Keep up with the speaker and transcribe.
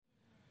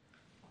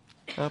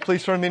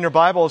Please turn in your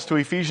Bibles to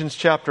Ephesians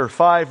chapter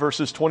 5,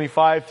 verses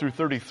 25 through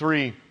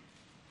 33.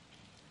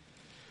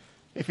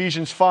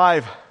 Ephesians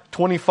 5,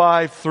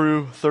 25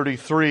 through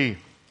 33.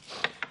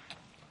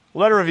 The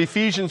letter of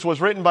Ephesians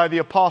was written by the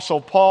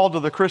Apostle Paul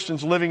to the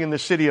Christians living in the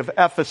city of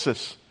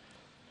Ephesus.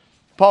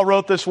 Paul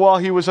wrote this while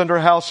he was under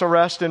house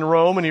arrest in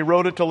Rome, and he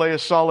wrote it to lay a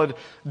solid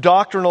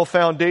doctrinal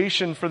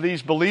foundation for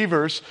these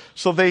believers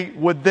so they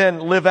would then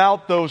live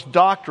out those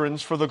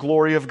doctrines for the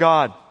glory of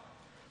God.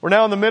 We're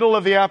now in the middle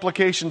of the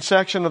application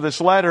section of this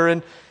letter,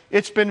 and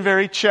it's been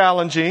very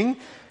challenging.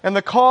 And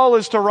the call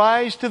is to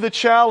rise to the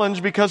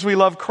challenge because we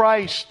love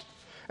Christ.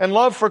 And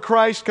love for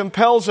Christ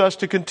compels us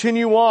to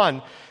continue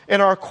on in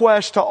our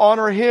quest to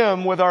honor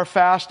Him with our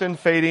fast and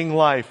fading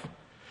life.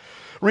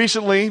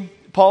 Recently,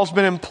 Paul's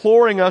been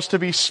imploring us to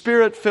be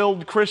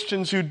Spirit-filled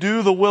Christians who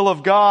do the will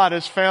of God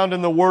as found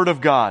in the Word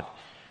of God.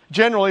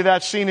 Generally,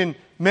 that's seen in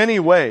many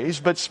ways,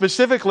 but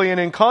specifically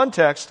and in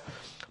context,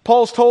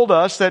 Paul's told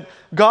us that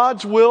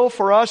God's will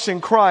for us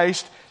in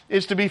Christ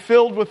is to be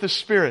filled with the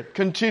Spirit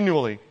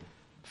continually,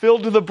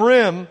 filled to the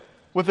brim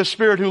with the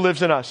Spirit who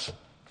lives in us,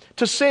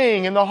 to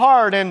sing in the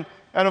heart and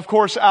of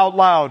course out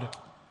loud,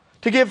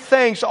 to give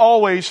thanks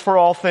always for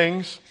all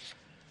things,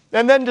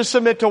 and then to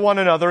submit to one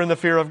another in the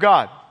fear of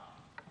God.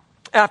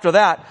 After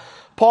that,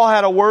 Paul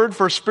had a word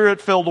for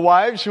Spirit-filled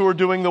wives who were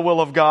doing the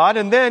will of God,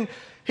 and then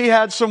he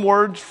had some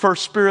words for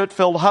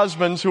Spirit-filled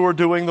husbands who were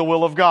doing the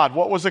will of God.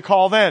 What was the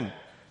call then?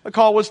 The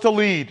call was to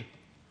lead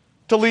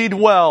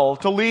well,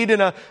 to lead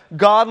in a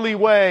godly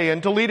way,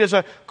 and to lead as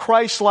a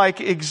Christ-like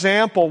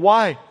example.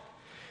 Why?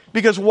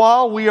 Because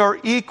while we are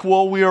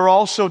equal, we are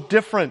also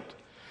different.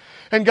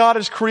 And God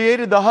has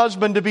created the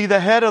husband to be the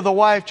head of the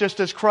wife,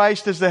 just as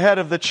Christ is the head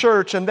of the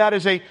church, and that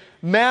is a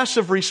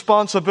massive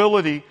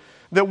responsibility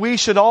that we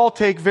should all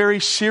take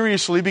very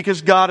seriously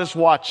because God is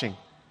watching.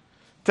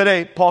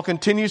 Today, Paul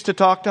continues to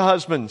talk to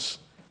husbands.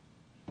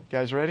 You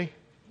guys ready?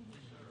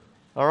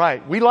 All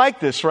right. We like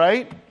this,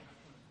 right?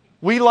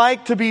 We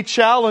like to be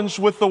challenged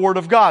with the Word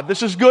of God.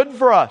 This is good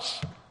for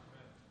us.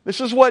 This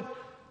is what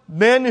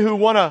men who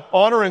want to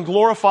honor and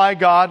glorify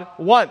God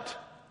want.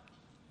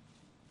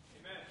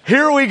 Amen.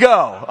 Here we go.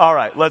 All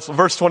right.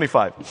 Verse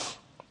 25.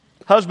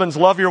 Husbands,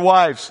 love your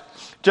wives,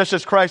 just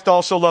as Christ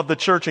also loved the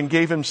church and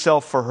gave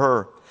Himself for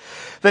her,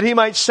 that He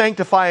might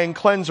sanctify and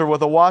cleanse her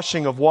with a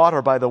washing of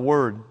water by the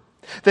Word,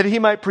 that He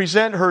might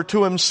present her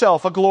to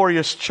Himself a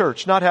glorious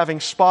church, not having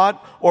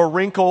spot or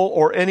wrinkle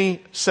or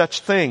any such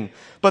thing,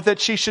 but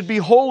that she should be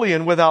holy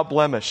and without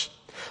blemish.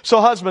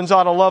 So husbands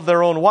ought to love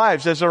their own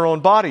wives as their own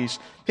bodies.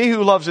 He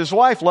who loves his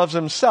wife loves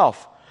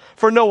himself.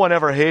 For no one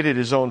ever hated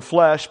his own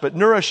flesh, but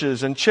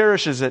nourishes and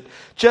cherishes it,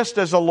 just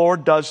as the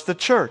Lord does the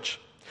church.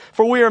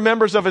 For we are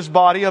members of His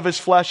body, of His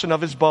flesh, and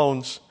of His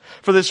bones.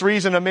 For this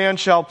reason a man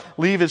shall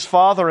leave his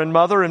father and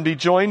mother and be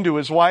joined to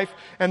his wife,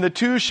 and the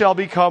two shall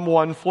become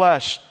one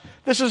flesh.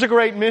 This is a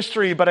great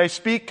mystery, but I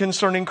speak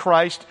concerning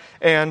Christ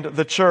and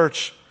the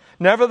church.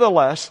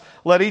 Nevertheless,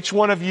 let each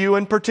one of you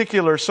in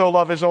particular so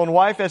love his own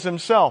wife as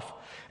himself,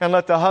 and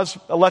let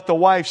the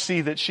wife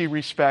see that she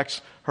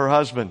respects her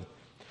husband.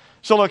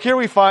 So look, here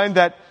we find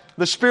that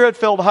the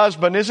Spirit-filled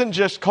husband isn't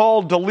just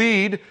called to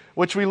lead,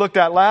 which we looked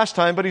at last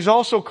time, but he's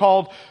also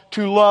called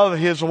to love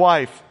his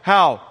wife.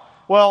 How?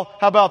 Well,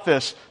 how about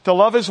this? To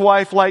love his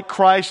wife like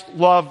Christ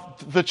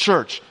loved the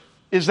church.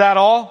 Is that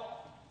all?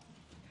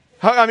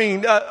 That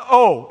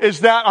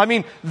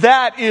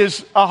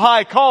is a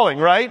high calling,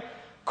 right?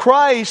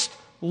 Christ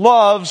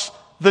loves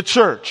the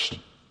church.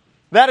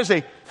 That is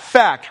a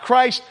fact.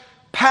 Christ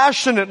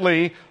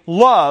passionately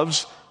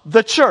loves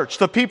the church,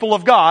 the people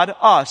of God,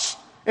 us.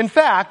 In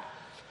fact,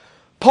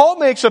 Paul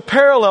makes a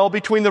parallel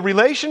between the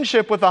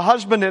relationship with a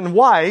husband and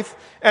wife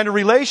and a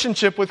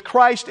relationship with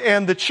Christ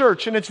and the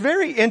church. And it's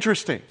very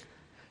interesting.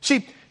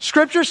 See,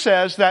 Scripture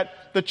says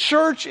that the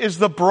church is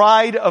the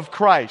bride of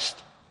Christ.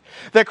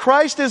 That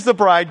Christ is the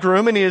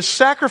bridegroom and He has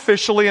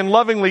sacrificially and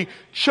lovingly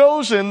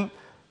chosen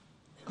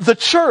the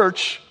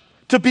church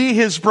to be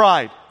His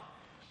bride.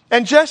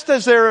 And just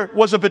as there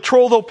was a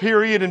betrothal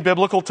period in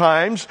biblical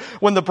times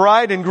when the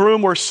bride and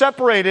groom were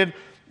separated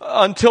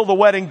until the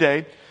wedding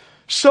day,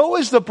 so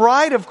is the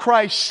bride of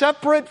Christ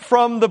separate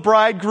from the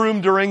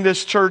bridegroom during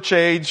this church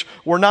age.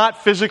 We're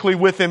not physically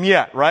with Him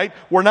yet, right?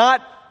 We're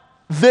not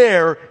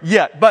there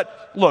yet.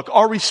 But look,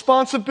 our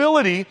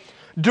responsibility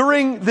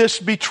during this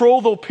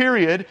betrothal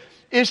period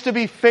is to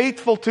be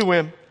faithful to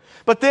Him.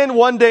 But then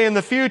one day in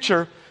the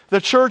future,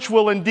 the church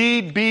will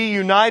indeed be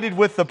united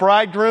with the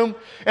bridegroom,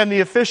 and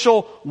the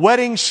official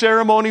wedding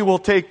ceremony will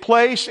take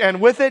place,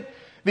 and with it,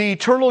 the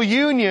eternal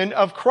union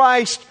of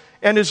Christ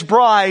and His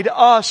bride,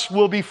 us,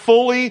 will be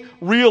fully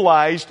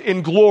realized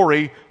in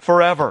glory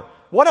forever.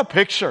 What a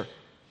picture.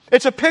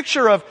 It's a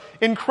picture of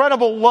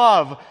incredible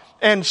love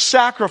and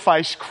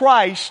sacrifice,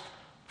 Christ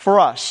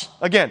for us.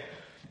 Again,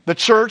 the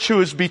church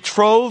who is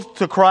betrothed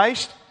to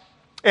Christ,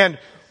 and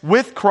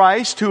with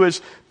Christ who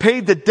has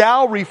paid the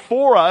dowry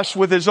for us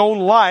with His own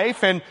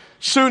life, and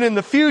soon in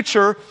the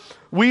future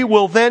we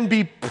will then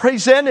be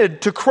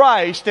presented to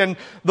Christ, and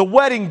the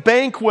wedding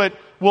banquet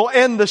will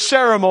end the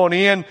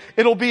ceremony, and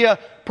it'll be a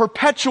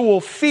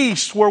perpetual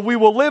feast where we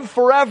will live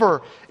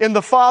forever in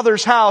the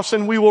Father's house,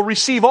 and we will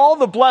receive all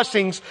the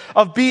blessings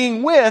of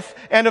being with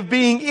and of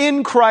being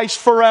in Christ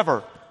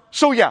forever.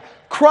 So yeah,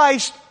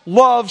 Christ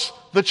loves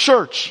the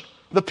church,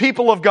 the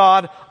people of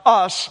God,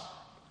 us,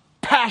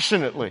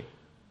 passionately.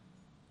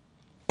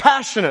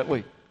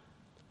 Passionately.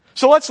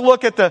 So let's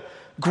look at the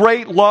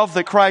great love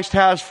that Christ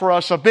has for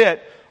us a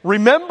bit,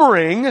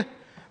 remembering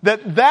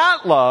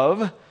that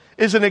love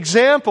is an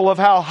example of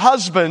how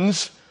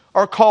husbands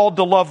are called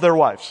to love their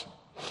wives.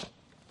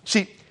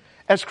 See,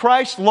 as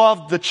Christ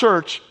loved the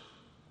church,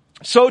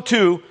 so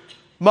too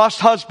must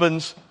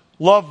husbands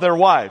love their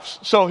wives.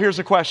 So here's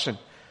a question.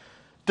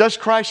 Does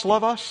Christ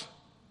love us?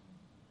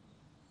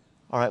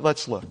 All right,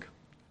 let's look.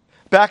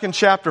 Back in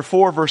chapter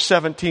 4, verse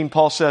 17,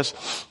 Paul says,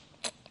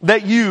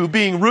 that you,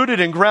 being rooted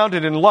and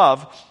grounded in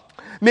love,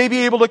 may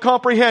be able to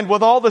comprehend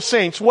with all the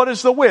saints what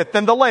is the width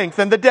and the length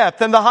and the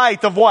depth and the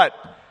height of what?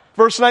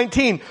 Verse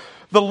 19,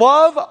 the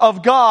love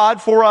of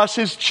God for us,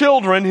 His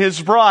children, His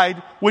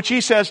bride, which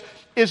he says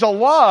is a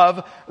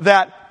love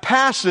that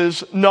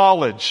passes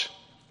knowledge.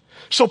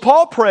 So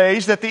Paul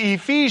prays that the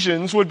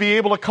Ephesians would be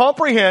able to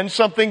comprehend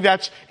something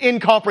that's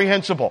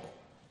incomprehensible.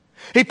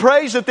 He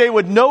prays that they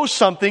would know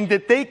something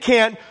that they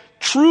can't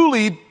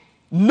truly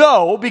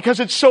know because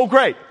it's so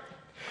great.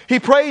 He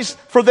prays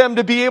for them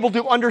to be able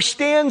to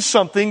understand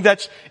something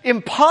that's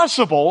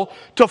impossible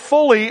to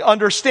fully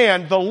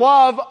understand, the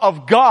love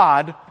of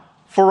God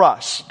for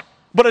us.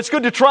 But it's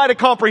good to try to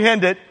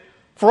comprehend it.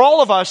 For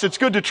all of us, it's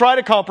good to try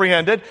to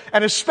comprehend it,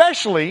 and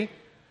especially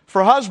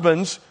for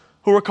husbands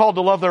who are called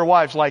to love their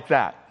wives like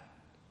that.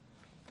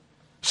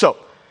 So,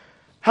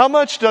 how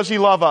much does He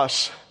love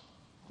us?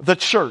 The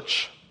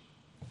church,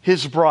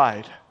 His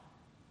bride.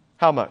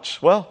 How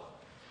much? Well,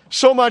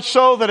 so much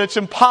so that it's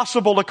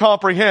impossible to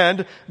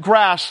comprehend,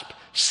 grasp,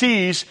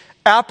 seize,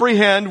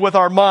 apprehend with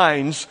our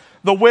minds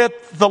the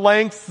width, the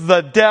length,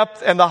 the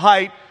depth, and the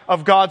height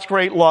of God's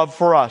great love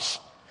for us.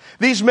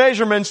 These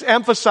measurements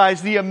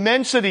emphasize the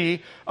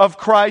immensity of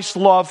Christ's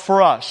love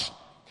for us.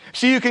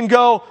 So you can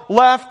go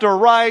left or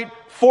right,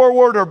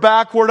 forward or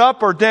backward,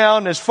 up or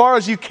down, as far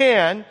as you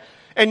can,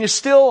 and you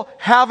still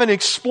haven't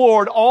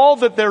explored all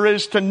that there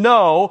is to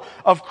know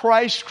of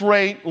Christ's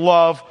great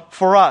love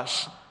for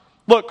us.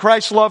 Look,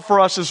 Christ's love for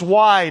us is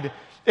wide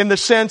in the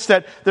sense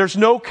that there's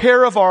no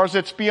care of ours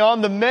that's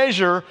beyond the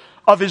measure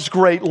of His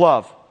great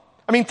love.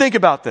 I mean, think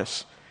about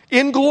this.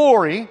 In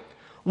glory,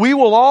 we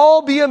will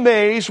all be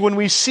amazed when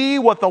we see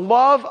what the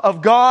love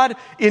of God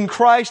in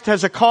Christ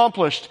has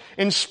accomplished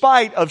in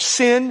spite of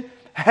sin,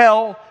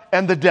 hell,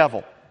 and the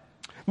devil.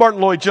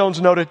 Martin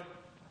Lloyd-Jones noted,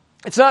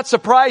 it's not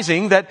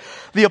surprising that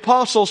the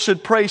apostles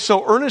should pray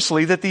so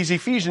earnestly that these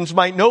Ephesians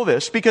might know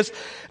this, because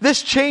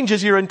this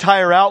changes your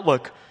entire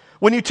outlook.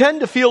 When you tend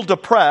to feel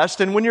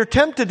depressed and when you're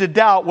tempted to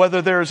doubt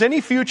whether there is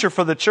any future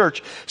for the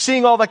church,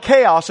 seeing all the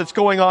chaos that's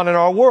going on in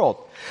our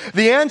world,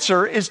 the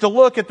answer is to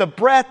look at the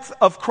breadth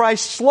of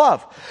Christ's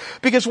love.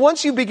 Because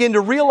once you begin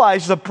to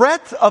realize the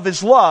breadth of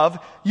His love,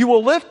 you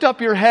will lift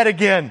up your head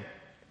again.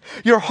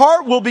 Your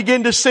heart will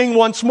begin to sing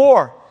once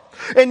more.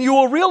 And you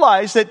will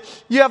realize that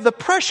you have the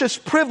precious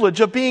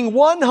privilege of being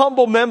one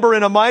humble member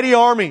in a mighty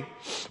army.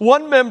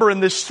 One member in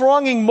this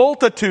thronging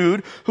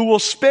multitude who will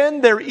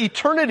spend their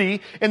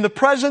eternity in the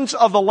presence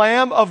of the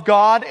Lamb of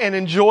God and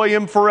enjoy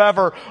Him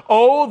forever.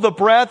 Oh, the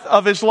breadth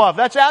of His love.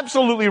 That's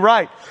absolutely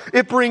right.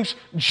 It brings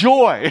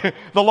joy,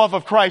 the love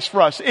of Christ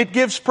for us. It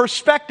gives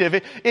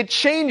perspective. It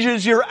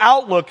changes your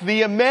outlook,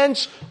 the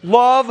immense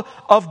love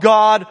of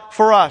God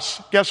for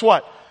us. Guess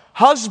what?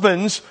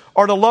 Husbands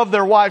are to love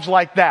their wives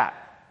like that.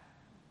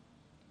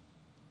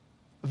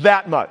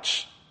 That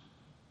much.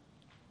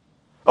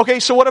 Okay,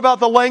 so what about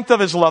the length of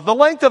His love? The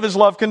length of His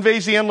love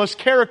conveys the endless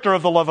character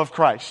of the love of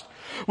Christ.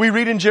 We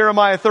read in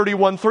Jeremiah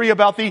 31:3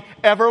 about the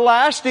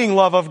everlasting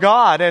love of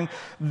God, and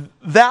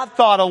that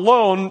thought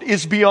alone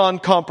is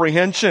beyond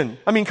comprehension.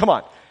 I mean, come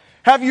on.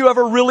 Have you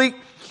ever really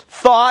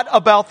thought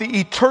about the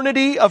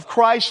eternity of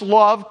Christ's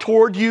love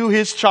toward you,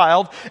 His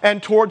child,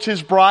 and towards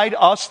His bride,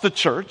 us, the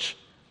church?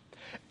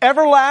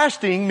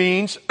 Everlasting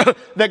means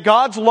that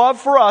God's love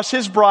for us,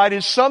 His bride,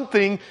 is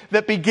something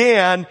that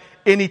began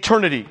in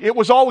eternity. It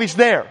was always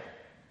there.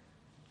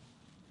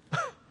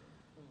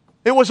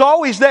 It was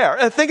always there.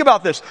 And think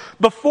about this.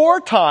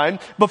 Before time,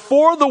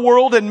 before the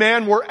world and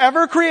man were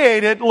ever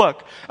created,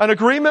 look, an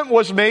agreement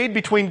was made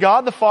between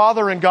God the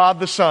Father and God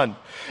the Son.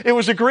 It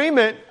was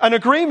an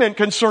agreement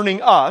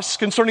concerning us,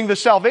 concerning the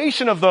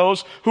salvation of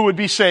those who would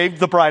be saved,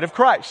 the bride of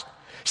Christ.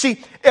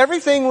 See,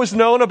 everything was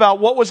known about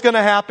what was going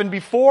to happen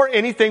before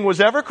anything was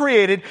ever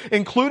created,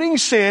 including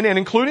sin and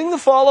including the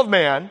fall of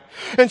man.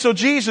 And so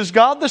Jesus,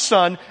 God the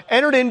Son,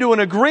 entered into an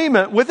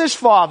agreement with His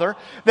Father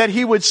that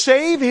He would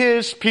save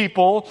His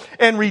people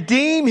and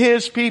redeem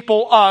His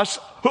people, us,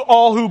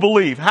 all who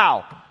believe.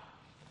 How?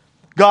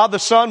 God the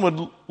Son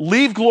would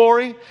leave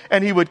glory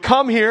and He would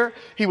come here.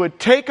 He would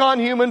take on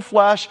human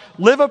flesh,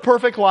 live a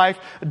perfect life,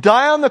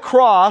 die on the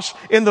cross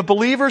in the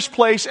believer's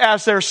place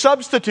as their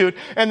substitute,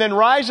 and then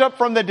rise up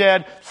from the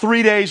dead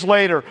 3 days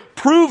later,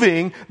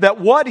 proving that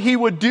what He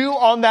would do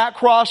on that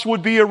cross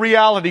would be a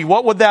reality.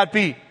 What would that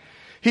be?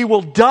 He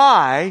will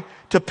die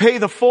to pay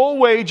the full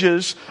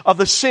wages of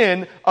the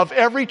sin of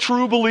every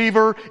true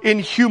believer in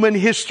human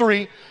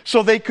history,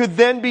 so they could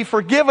then be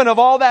forgiven of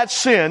all that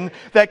sin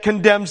that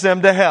condemns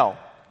them to hell.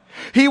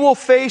 He will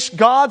face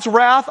God's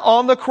wrath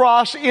on the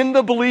cross in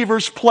the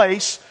believer's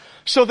place,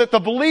 so that the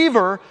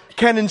believer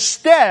can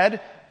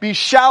instead be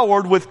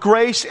showered with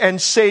grace and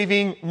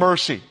saving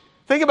mercy.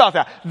 Think about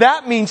that.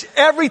 That means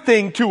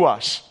everything to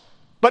us.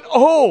 But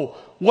oh,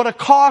 what a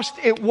cost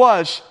it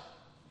was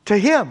to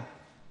Him.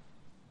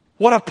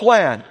 What a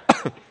plan.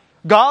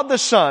 God the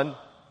Son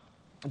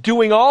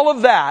doing all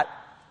of that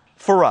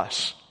for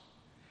us.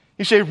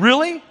 You say,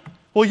 really?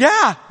 Well,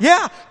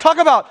 yeah. Talk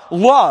about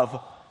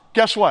love.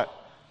 Guess what?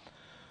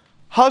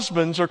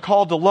 Husbands are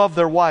called to love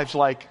their wives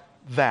like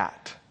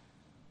that.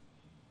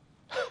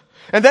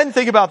 And then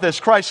think about this.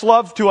 Christ's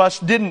love to us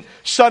didn't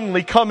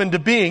suddenly come into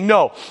being.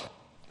 No,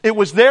 it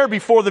was there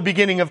before the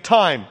beginning of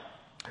time.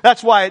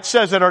 That's why it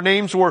says that our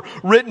names were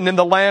written in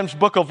the Lamb's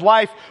book of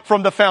life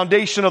from the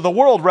foundation of the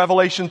world,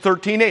 Revelation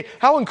 13:8.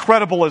 How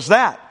incredible is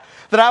that?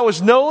 That I was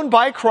known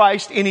by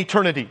Christ in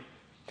eternity.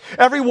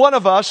 Every one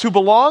of us who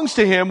belongs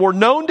to Him were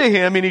known to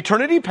Him in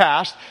eternity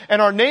past,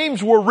 and our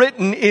names were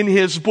written in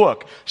His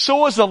book. So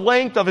was the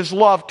length of His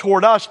love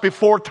toward us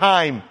before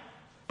time.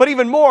 But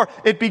even more,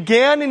 it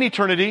began in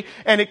eternity,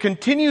 and it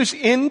continues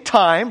in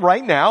time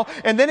right now,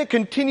 and then it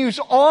continues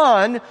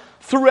on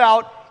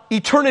throughout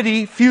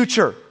eternity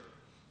future.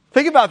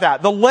 Think about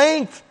that. The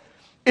length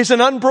is an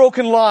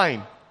unbroken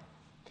line.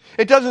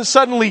 It doesn't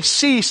suddenly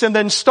cease and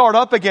then start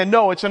up again.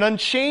 No, it's an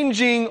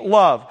unchanging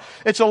love.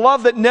 It's a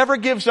love that never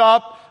gives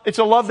up. It's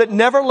a love that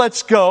never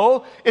lets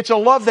go. It's a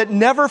love that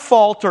never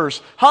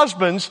falters.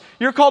 Husbands,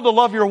 you're called to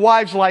love your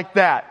wives like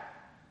that.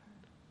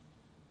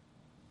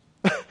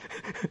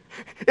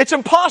 It's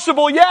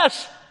impossible,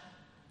 yes.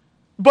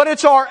 But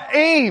it's our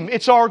aim.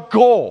 It's our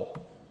goal.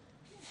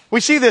 We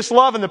see this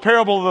love in the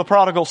parable of the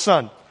prodigal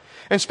son.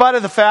 In spite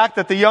of the fact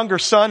that the younger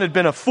son had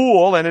been a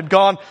fool and had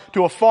gone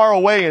to a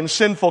faraway and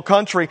sinful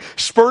country,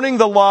 spurning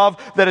the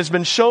love that has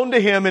been shown to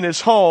him in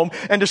his home,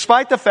 and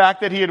despite the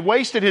fact that he had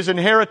wasted his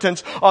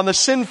inheritance on the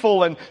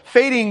sinful and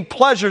fading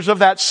pleasures of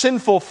that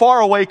sinful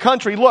faraway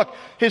country, look,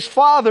 his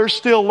father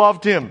still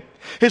loved him.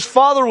 His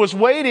father was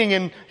waiting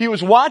and he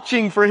was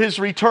watching for his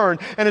return,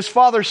 and his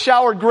father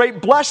showered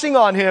great blessing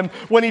on him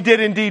when he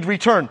did indeed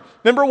return.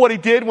 Remember what he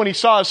did when he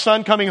saw his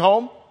son coming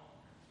home?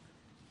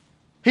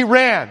 He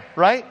ran,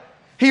 right?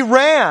 He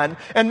ran,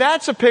 and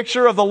that's a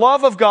picture of the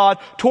love of God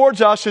towards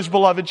us, His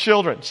beloved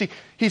children. See,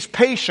 He's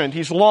patient,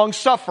 He's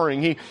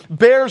long-suffering, He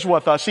bears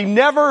with us, He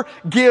never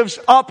gives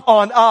up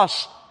on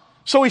us.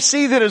 So we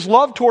see that His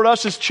love toward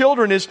us as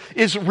children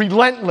is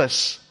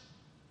relentless.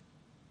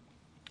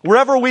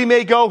 Wherever we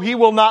may go, He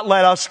will not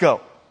let us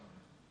go.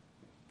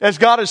 As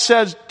God has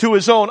said to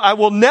His own, I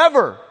will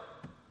never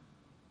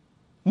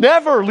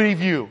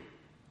leave you,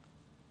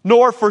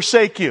 nor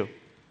forsake you.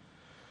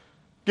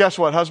 Guess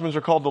what? Husbands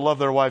are called to love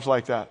their wives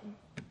like that.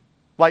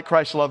 Like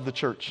Christ loved the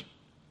church.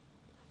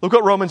 Look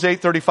what Romans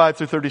 8:35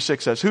 through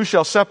 36 says. Who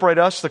shall separate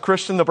us, the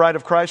Christian, the bride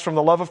of Christ, from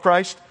the love of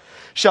Christ?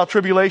 Shall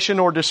tribulation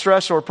or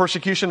distress or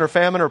persecution or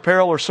famine or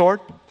peril or sword?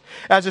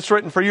 As it's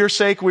written, for your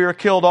sake we are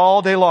killed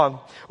all day long.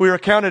 We are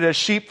counted as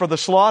sheep for the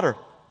slaughter.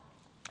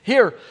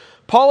 Here,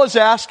 Paul is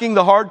asking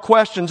the hard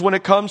questions when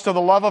it comes to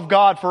the love of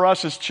God for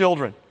us as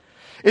children.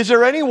 Is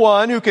there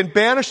anyone who can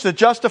banish the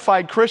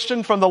justified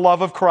Christian from the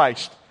love of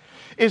Christ?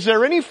 Is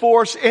there any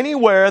force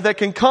anywhere that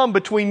can come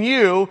between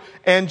you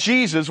and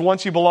Jesus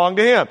once you belong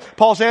to Him?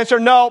 Paul's answer,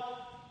 no.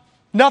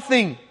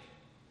 Nothing.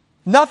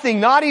 Nothing,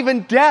 not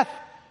even death.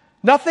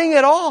 Nothing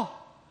at all.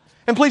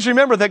 And please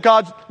remember that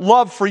God's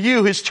love for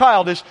you, His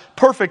child, is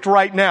perfect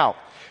right now.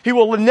 He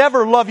will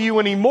never love you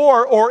any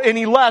more or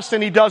any less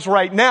than He does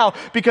right now,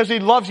 because He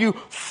loves you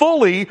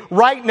fully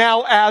right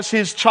now as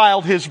His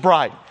child, His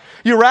bride.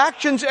 Your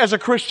actions as a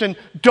Christian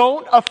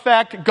don't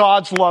affect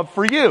God's love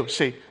for you.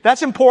 See,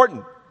 that's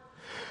important.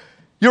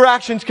 Your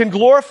actions can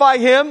glorify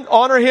Him,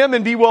 honor Him,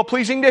 and be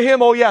well-pleasing to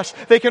Him. Oh yes,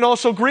 they can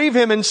also grieve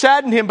Him and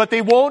sadden Him, but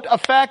they won't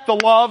affect the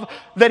love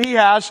that He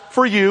has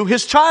for you,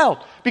 His child.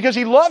 Because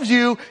He loves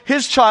you,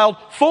 His child,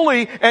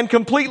 fully and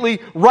completely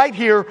right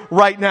here,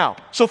 right now.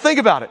 So think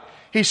about it.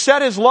 He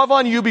set His love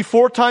on you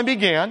before time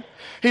began.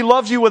 He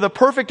loves you with a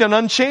perfect and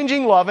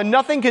unchanging love, and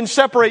nothing can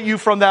separate you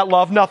from that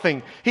love,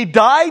 nothing. He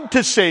died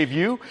to save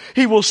you.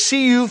 He will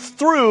see you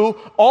through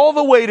all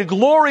the way to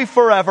glory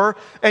forever,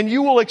 and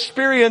you will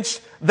experience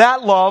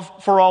that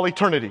love for all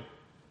eternity.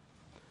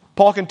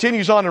 Paul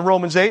continues on in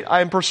Romans 8,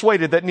 I am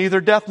persuaded that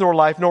neither death nor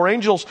life, nor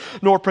angels,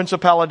 nor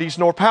principalities,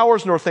 nor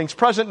powers, nor things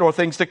present, nor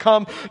things to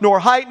come, nor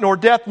height, nor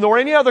depth, nor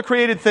any other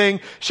created thing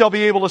shall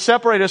be able to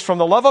separate us from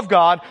the love of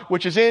God,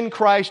 which is in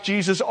Christ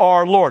Jesus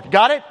our Lord.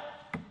 Got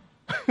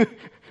it?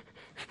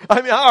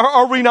 I mean,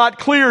 are we not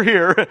clear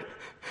here?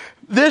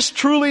 This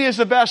truly is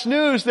the best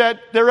news that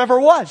there ever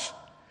was.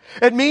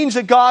 It means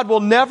that God will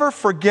never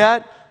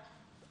forget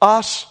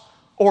us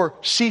or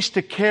cease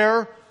to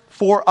care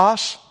for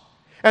us,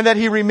 and that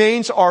He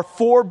remains our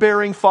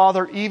forbearing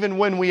Father even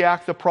when we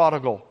act the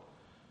prodigal.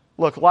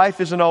 Look, life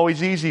isn't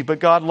always easy, but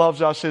God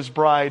loves us, His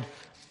bride,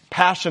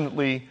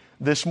 passionately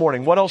this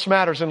morning. What else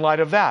matters in light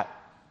of that?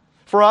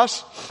 For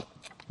us,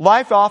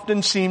 life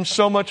often seems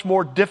so much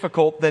more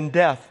difficult than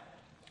death.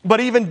 But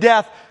even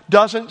death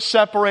doesn't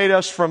separate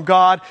us from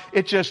God.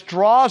 It just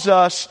draws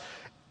us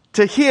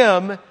to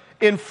Him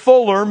in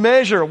fuller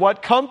measure.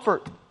 What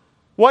comfort,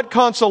 what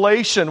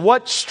consolation,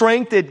 what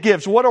strength it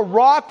gives. What a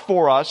rock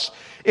for us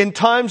in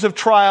times of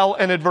trial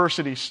and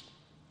adversities.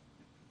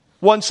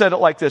 One said it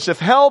like this: if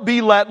hell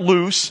be let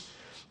loose,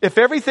 if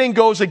everything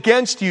goes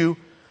against you,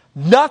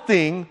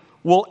 nothing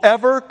will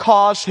ever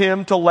cause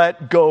Him to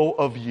let go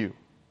of you.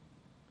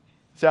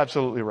 It's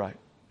absolutely right.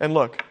 And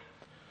look,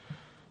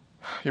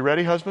 you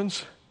ready,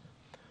 husbands?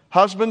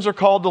 Husbands are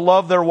called to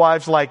love their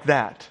wives like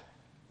that.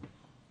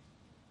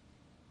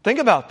 Think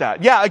about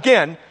that. Yeah,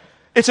 again,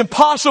 it's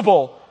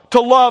impossible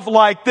to love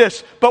like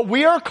this, but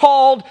we are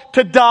called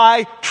to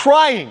die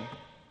trying.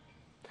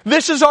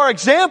 This is our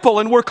example,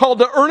 and we're called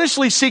to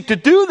earnestly seek to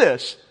do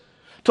this,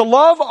 to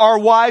love our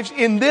wives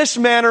in this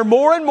manner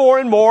more and more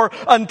and more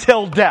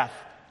until death.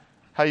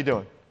 How you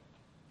doing?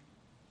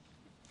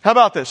 How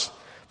about this?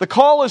 The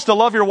call is to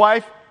love your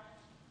wife,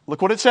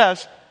 look what it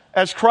says,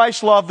 as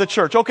Christ loved the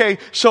church. Okay,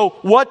 so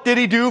what did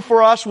He do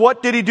for us?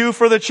 What did He do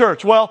for the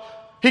church? Well,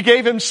 He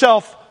gave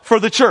Himself for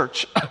the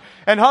church.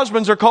 And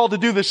husbands are called to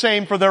do the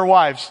same for their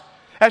wives.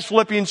 As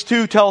Philippians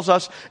 2 tells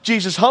us,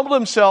 Jesus humbled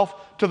Himself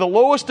to the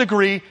lowest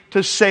degree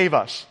to save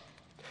us.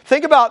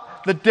 Think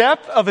about the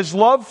depth of His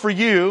love for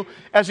you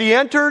as He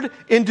entered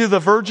into the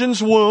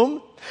virgin's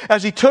womb,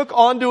 as He took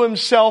onto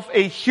Himself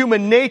a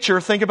human nature,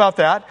 think about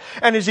that,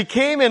 and as He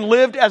came and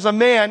lived as a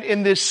man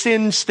in this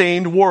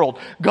sin-stained world.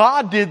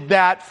 God did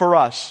that for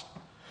us.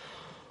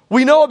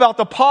 We know about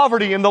the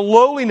poverty and the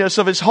lowliness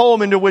of His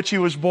home into which He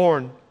was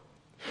born.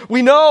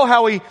 We know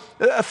how He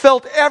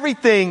felt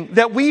everything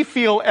that we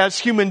feel as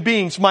human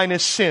beings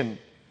minus sin.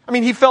 I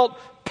mean, He felt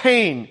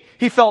pain.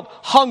 He felt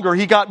hunger.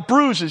 He got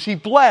bruises. He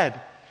bled.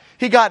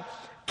 He got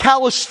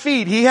calloused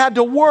feet. He had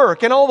to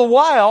work. And all the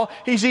while,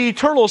 He's the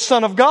eternal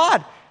Son of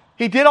God.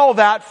 He did all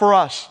that for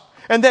us.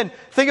 And then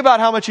think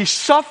about how much He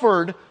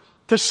suffered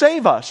to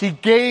save us. He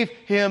gave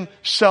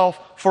Himself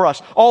for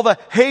us. All the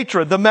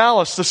hatred, the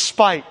malice, the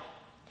spite.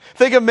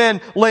 Think of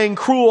men laying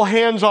cruel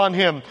hands on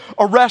Him,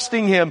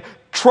 arresting Him,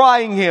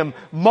 trying Him,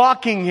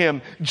 mocking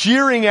Him,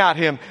 jeering at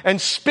Him, and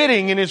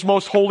spitting in His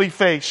most holy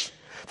face.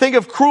 Think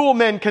of cruel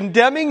men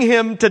condemning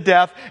Him to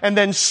death and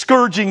then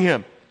scourging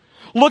Him.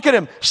 Look at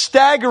Him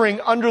staggering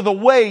under the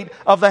weight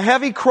of the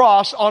heavy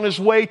cross on His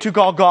way to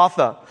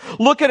Golgotha.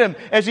 Look at Him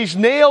as He's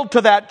nailed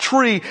to that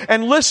tree,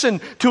 and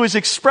listen to His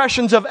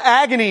expressions of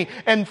agony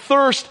and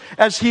thirst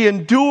as He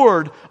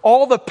endured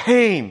all the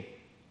pain,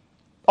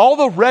 all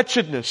the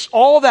wretchedness,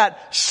 all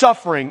that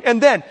suffering. And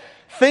then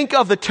think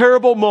of the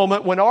terrible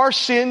moment when our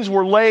sins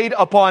were laid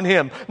upon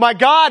Him. My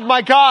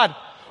God,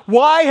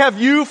 why have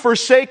you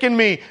forsaken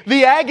me?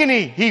 The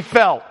agony He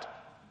felt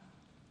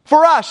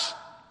for us.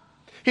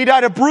 He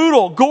died a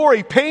brutal,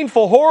 gory,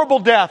 painful, horrible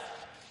death.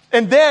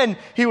 And then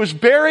He was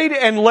buried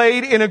and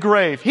laid in a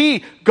grave.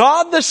 He,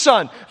 God the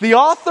Son, the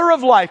author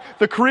of life,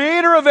 the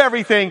creator of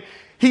everything,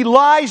 He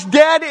lies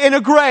dead in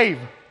a grave.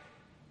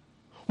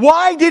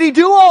 Why did He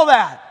do all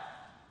that?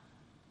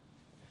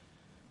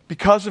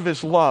 Because of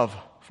His love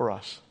for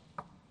us.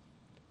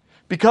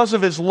 Because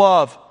of His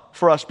love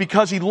for us.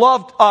 Because He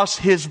loved us,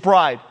 His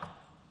bride.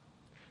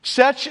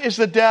 Such is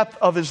the depth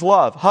of His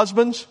love.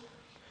 Husbands,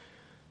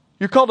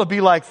 you're called to be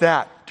like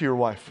that to your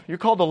wife. You're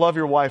called to love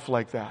your wife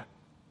like that.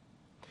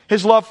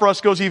 His love for us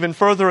goes even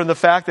further in the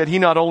fact that He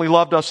not only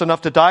loved us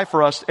enough to die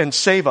for us and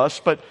save us,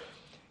 but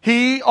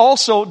He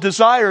also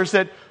desires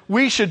that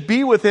we should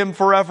be with Him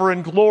forever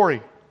in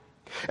glory.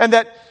 And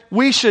that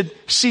we should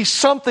see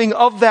something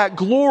of that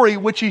glory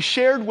which He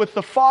shared with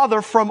the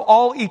Father from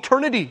all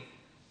eternity.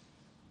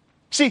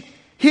 See,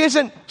 He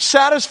isn't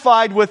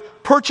satisfied with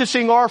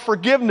purchasing our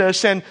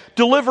forgiveness and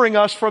delivering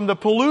us from the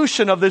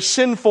pollution of this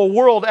sinful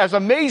world, as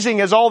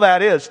amazing as all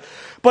that is.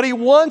 But He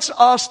wants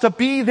us to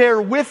be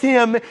there with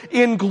Him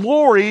in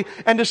glory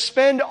and to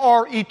spend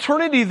our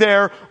eternity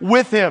there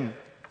with Him.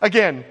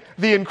 Again,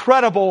 the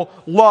incredible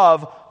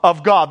love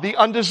of God, the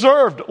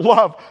undeserved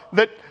love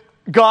that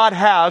God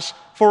has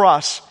for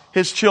us,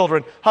 His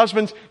children.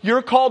 Husbands,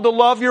 you're called to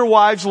love your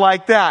wives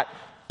like that.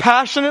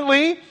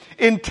 Passionately,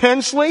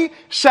 intensely,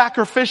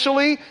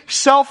 sacrificially,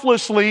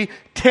 selflessly,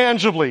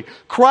 tangibly.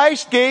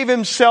 Christ gave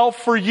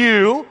Himself for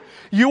you.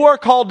 You are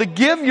called to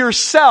give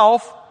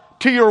yourself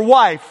to your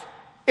wife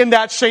in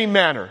that same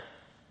manner.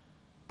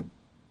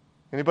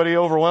 Anybody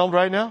overwhelmed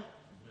right now?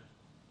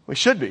 We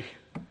should be.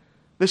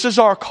 This is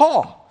our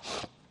call.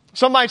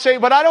 Some might say,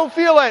 but I don't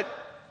feel it.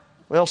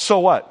 Well, so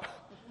what?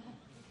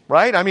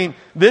 Right? I mean,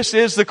 this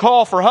is the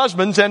call for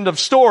husbands, end of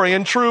story.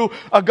 And true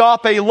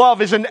agape love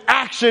is an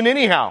action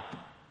anyhow.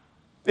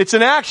 It's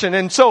an action.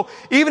 And so,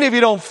 even if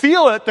you don't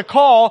feel it, the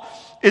call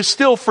is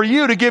still for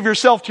you to give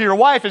yourself to your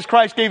wife as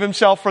Christ gave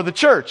himself for the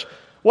church.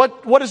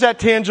 What does that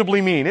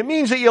tangibly mean? It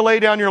means that you lay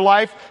down your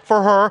life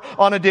for her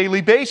on a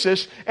daily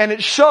basis, and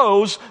it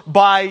shows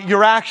by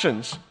your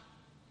actions.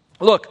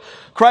 Look,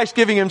 Christ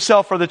giving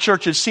himself for the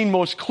church is seen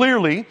most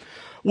clearly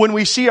when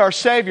we see our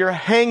Savior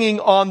hanging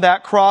on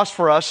that cross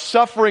for us,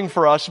 suffering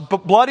for us,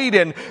 bloodied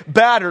and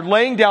battered,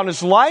 laying down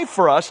his life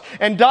for us,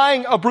 and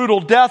dying a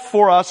brutal death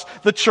for us,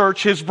 the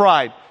church, his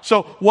bride.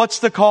 So what's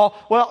the call?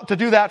 Well, to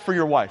do that for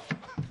your wife.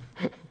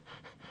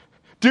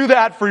 Do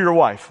that for your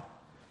wife.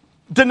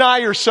 Deny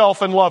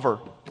yourself and love her.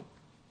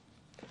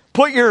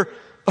 Put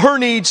her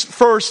needs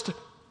first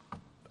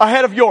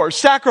ahead of yours.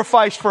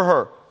 Sacrifice for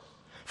her.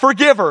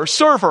 Forgive her.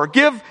 Serve her.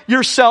 Give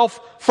yourself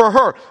for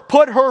her.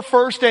 Put her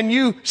first and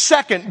you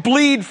second.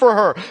 Bleed for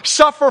her.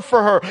 Suffer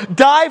for her.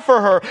 Die for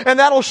her. And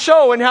that'll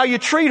show in how you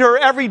treat her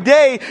every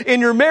day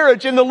in your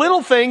marriage, in the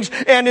little things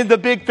and in the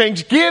big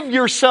things. Give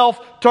yourself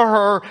to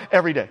her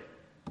every day.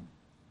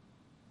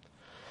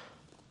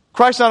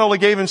 Christ not only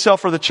gave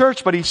himself for the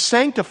church, but he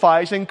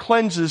sanctifies and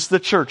cleanses the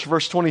church.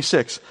 Verse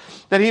 26.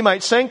 That he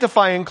might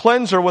sanctify and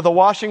cleanse her with a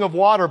washing of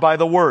water by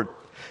the word.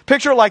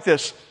 Picture it like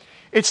this.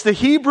 It's the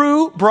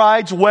Hebrew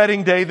bride's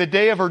wedding day, the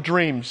day of her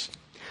dreams.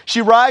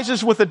 She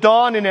rises with the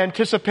dawn in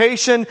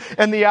anticipation,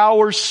 and the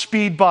hours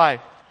speed by.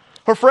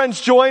 Her friends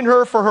join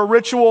her for her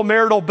ritual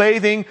marital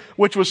bathing,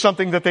 which was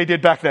something that they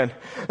did back then.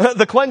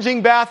 The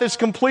cleansing bath is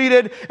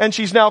completed, and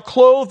she's now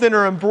clothed in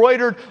her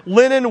embroidered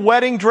linen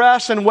wedding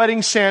dress and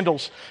wedding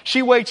sandals.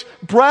 She waits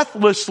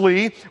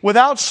breathlessly,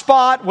 without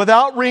spot,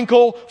 without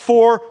wrinkle,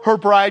 for her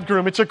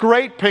bridegroom. It's a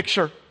great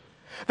picture.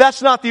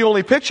 That's not the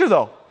only picture,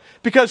 though,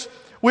 because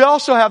we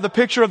also have the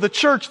picture of the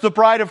church, the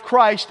bride of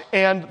Christ,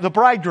 and the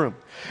bridegroom.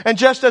 And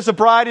just as the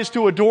bride is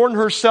to adorn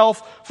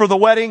herself for the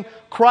wedding,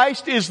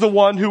 Christ is the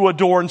one who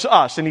adorns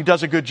us, and he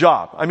does a good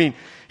job. I mean,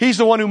 he's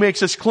the one who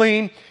makes us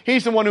clean.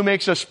 He's the one who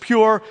makes us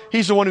pure.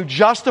 He's the one who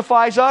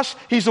justifies us.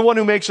 He's the one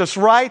who makes us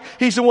right.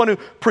 He's the one who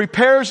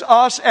prepares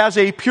us as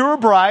a pure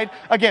bride.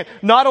 Again,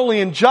 not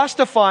only in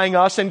justifying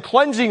us and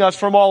cleansing us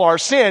from all our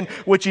sin,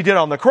 which he did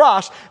on the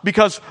cross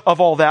because of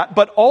all that,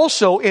 but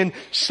also in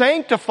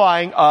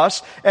sanctifying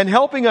us and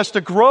helping us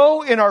to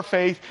grow in our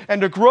faith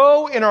and to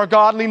grow in our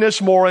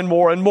godliness more and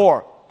more and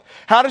more.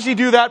 How does he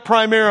do that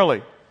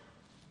primarily?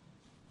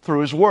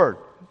 Through his word,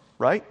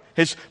 right?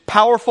 His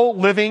powerful,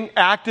 living,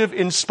 active,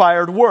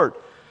 inspired word.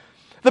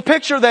 The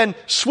picture then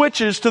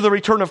switches to the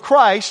return of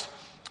Christ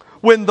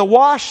when the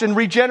washed and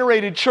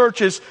regenerated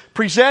church is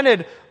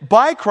presented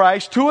by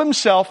Christ to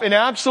himself in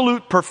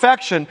absolute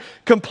perfection,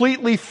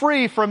 completely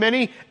free from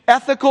any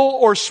ethical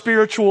or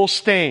spiritual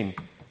stain.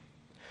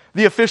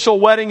 The official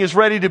wedding is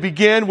ready to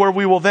begin, where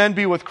we will then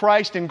be with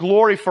Christ in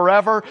glory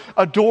forever,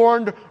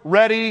 adorned,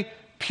 ready,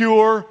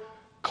 pure,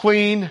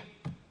 clean,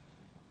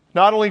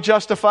 not only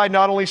justified,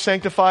 not only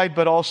sanctified,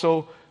 but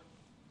also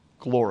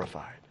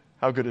glorified.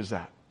 How good is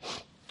that?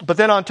 But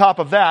then on top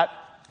of that,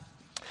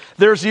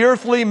 there's the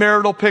earthly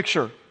marital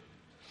picture.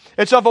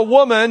 It's of a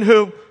woman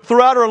who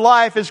throughout her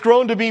life has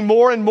grown to be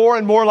more and more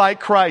and more like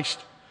Christ.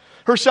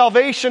 Her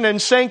salvation and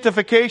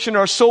sanctification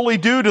are solely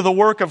due to the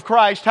work of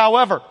Christ.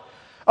 However,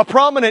 a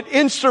prominent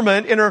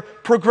instrument in her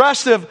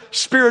progressive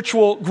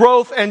spiritual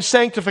growth and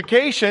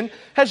sanctification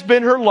has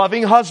been her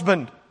loving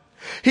husband.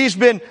 He's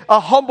been a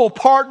humble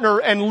partner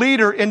and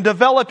leader in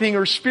developing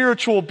her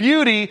spiritual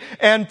beauty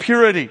and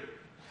purity.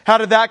 How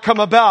did that come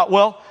about?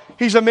 Well,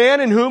 he's a man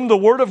in whom the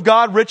Word of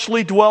God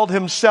richly dwelled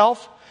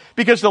himself.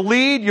 Because to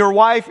lead your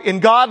wife in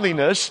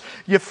godliness,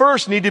 you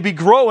first need to be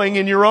growing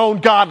in your own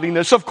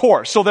godliness, of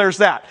course. So there's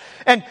that.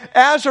 And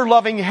as her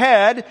loving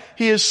head,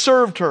 he has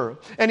served her,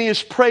 and he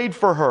has prayed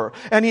for her,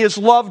 and he has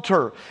loved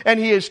her, and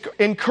he has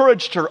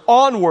encouraged her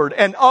onward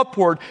and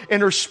upward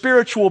in her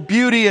spiritual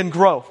beauty and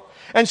growth.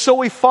 And so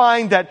we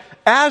find that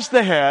as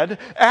the head,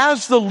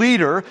 as the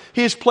leader,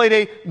 he has played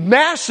a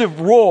massive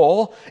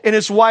role in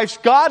his wife's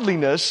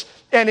godliness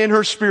and in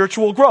her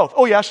spiritual growth.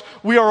 Oh yes,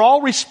 we are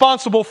all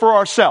responsible for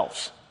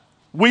ourselves.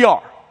 We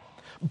are.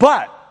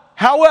 But,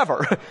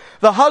 however,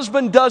 the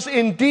husband does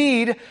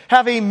indeed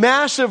have a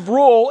massive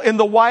role in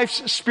the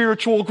wife's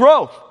spiritual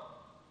growth,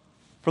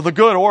 for the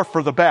good or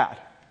for the bad.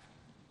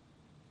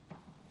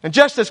 And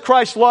just as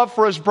Christ's love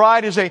for his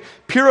bride is a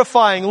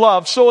purifying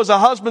love, so is a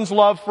husband's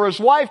love for his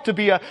wife to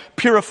be a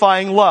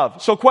purifying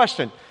love. So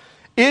question,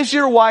 is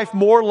your wife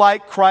more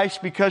like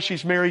Christ because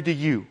she's married to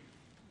you?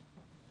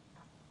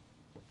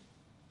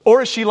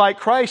 Or is she like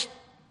Christ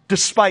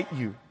despite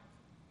you?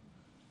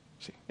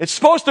 See, it's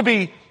supposed to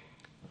be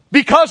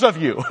because of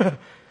you.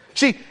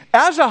 See,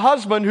 as a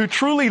husband who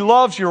truly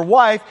loves your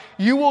wife,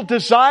 you will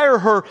desire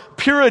her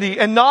purity.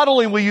 And not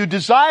only will you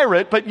desire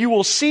it, but you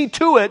will see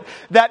to it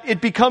that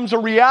it becomes a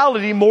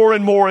reality more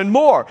and more and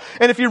more.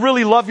 And if you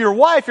really love your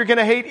wife, you're going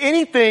to hate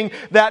anything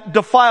that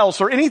defiles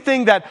her,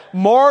 anything that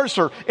mars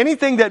her,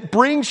 anything that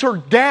brings her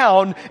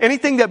down,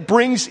 anything that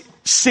brings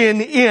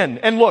sin in.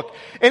 And look,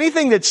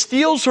 anything that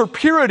steals her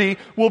purity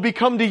will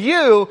become to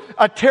you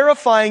a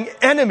terrifying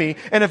enemy.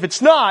 And if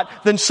it's not,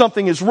 then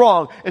something is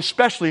wrong,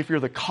 especially if you're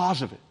the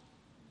cause of it.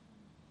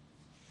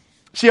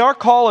 See, our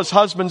call as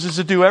husbands is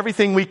to do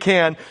everything we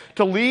can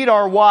to lead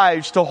our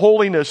wives to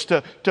holiness,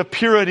 to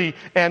purity,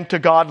 and to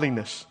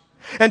godliness.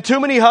 And too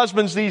many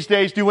husbands these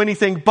days do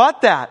anything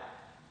but that.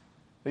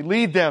 They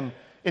lead them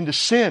into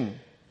sin.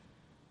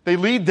 They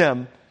lead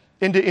them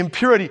into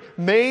impurity.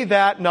 May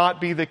that not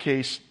be the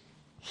case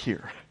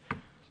here.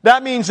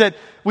 That means that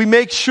we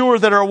make sure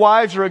that our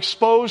wives are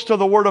exposed to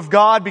the Word of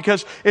God,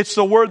 because it's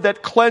the Word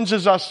that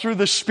cleanses us through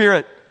the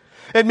Spirit.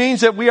 It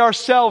means that we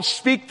ourselves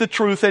speak the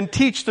truth and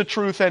teach the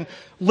truth and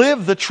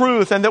live the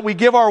truth, and that we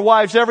give our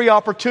wives every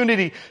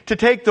opportunity to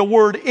take the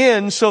Word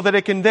in so that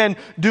it can then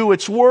do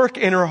its work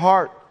in her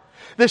heart.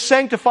 This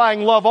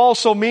sanctifying love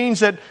also means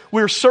that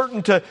we're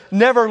certain to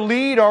never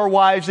lead our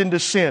wives into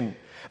sin.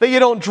 That you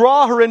don't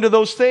draw her into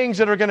those things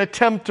that are going to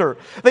tempt her.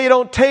 That you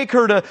don't take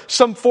her to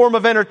some form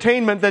of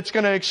entertainment that's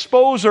going to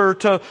expose her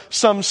to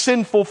some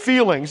sinful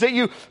feelings. That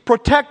you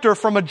protect her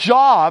from a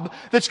job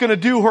that's going to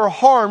do her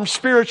harm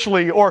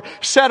spiritually or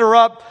set her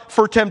up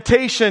for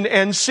temptation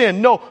and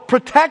sin. No,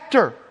 protect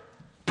her.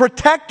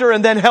 Protect her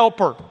and then help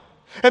her.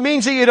 It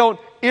means that you don't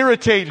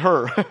irritate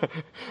her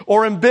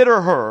or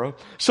embitter her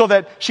so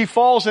that she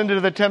falls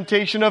into the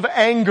temptation of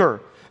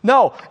anger.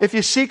 No, if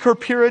you seek her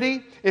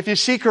purity, if you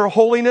seek her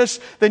holiness,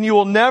 then you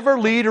will never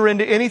lead her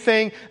into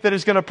anything that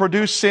is going to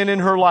produce sin in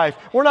her life.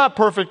 We're not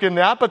perfect in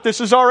that, but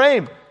this is our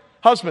aim.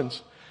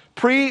 Husbands,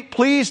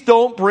 please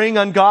don't bring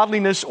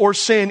ungodliness or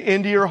sin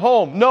into your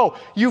home. No,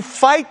 you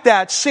fight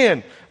that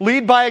sin.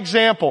 Lead by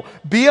example.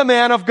 Be a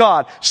man of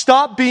God.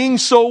 Stop being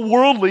so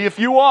worldly if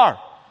you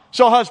are.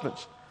 So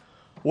husbands,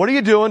 what are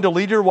you doing to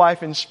lead your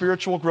wife in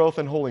spiritual growth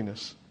and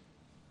holiness?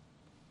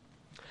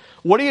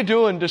 What are you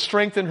doing to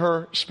strengthen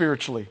her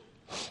spiritually?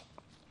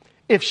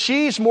 If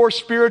she's more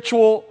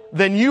spiritual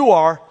than you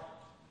are,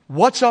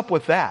 what's up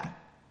with that?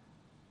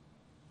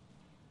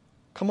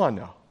 Come on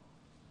now.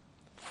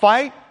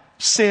 Fight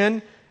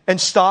sin and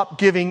stop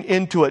giving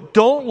into it.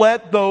 Don't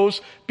let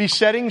those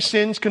besetting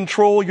sins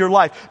control your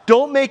life.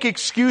 Don't make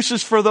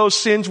excuses for those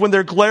sins when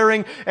they're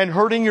glaring and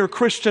hurting your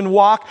Christian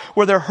walk,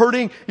 where they're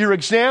hurting your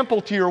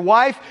example to your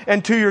wife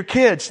and to your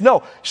kids.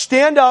 No,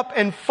 stand up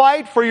and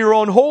fight for your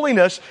own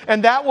holiness,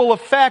 and that will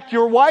affect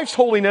your wife's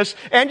holiness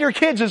and your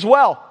kids as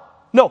well.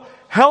 No,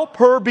 help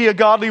her be a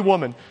godly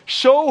woman.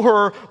 Show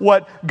her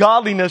what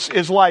godliness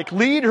is like.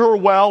 Lead her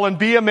well and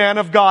be a man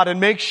of God, and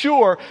make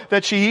sure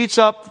that she eats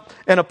up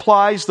and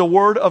applies the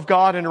Word of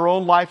God in her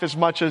own life as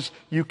much as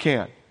you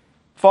can.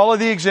 Follow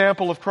the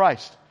example of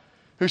Christ,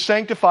 who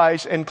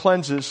sanctifies and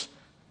cleanses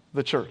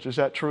the church. Is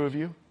that true of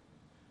you?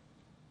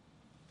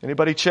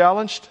 Anybody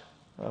challenged?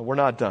 We're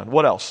not done.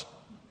 What else?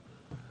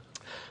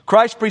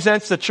 Christ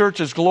presents the church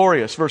as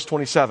glorious, verse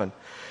 27.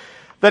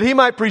 That he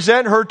might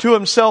present her to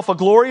himself a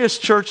glorious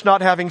church,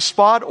 not having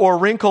spot or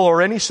wrinkle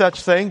or any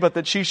such thing, but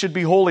that she should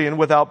be holy and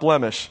without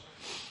blemish.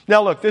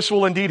 Now look, this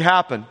will indeed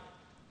happen.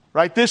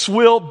 Right? This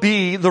will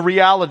be the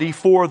reality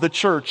for the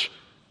church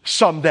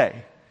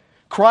someday.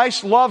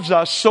 Christ loves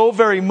us so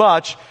very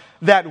much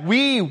that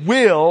we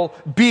will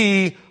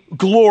be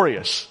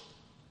glorious.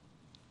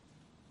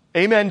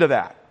 Amen to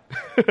that.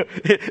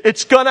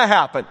 It's gonna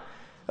happen.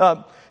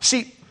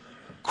 See,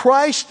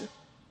 Christ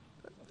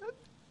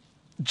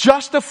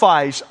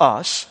justifies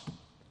us.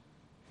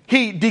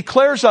 He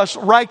declares us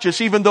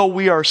righteous even though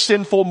we are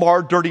sinful,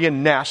 marred, dirty,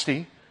 and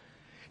nasty.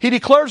 He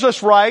declares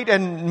us right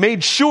and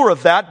made sure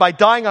of that by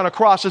dying on a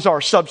cross as our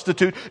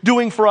substitute,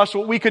 doing for us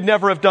what we could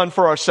never have done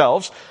for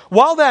ourselves.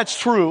 While that's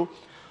true,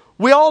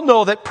 we all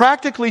know that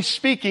practically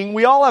speaking,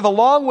 we all have a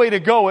long way to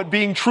go at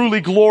being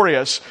truly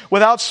glorious,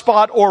 without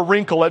spot or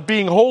wrinkle, at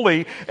being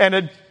holy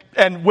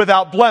and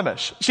without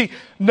blemish. See,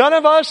 none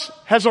of us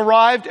has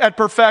arrived at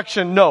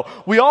perfection. No,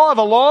 we all have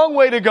a long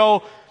way to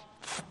go.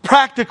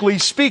 Practically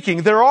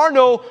speaking, there are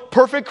no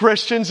perfect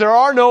Christians, there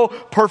are no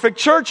perfect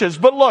churches.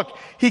 But look,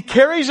 He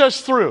carries us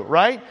through,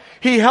 right?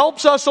 He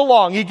helps us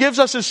along. He gives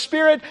us His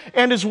Spirit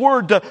and His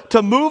Word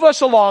to move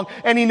us along,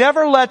 and He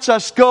never lets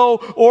us go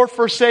or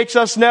forsakes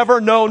us.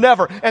 Never, no,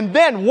 never. And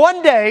then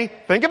one day,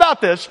 think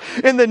about this,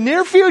 in the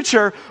near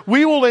future,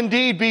 we will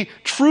indeed be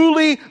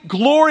truly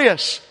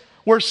glorious,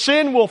 where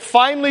sin will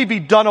finally be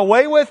done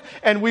away with,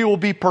 and we will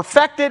be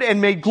perfected and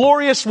made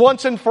glorious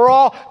once and for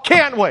all.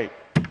 Can't wait.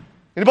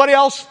 Anybody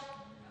else?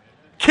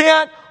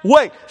 Can't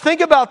wait. Think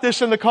about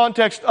this in the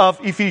context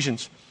of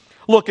Ephesians.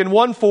 Look, in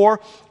 1:4,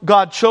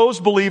 God chose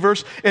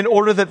believers in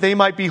order that they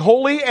might be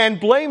holy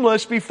and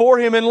blameless before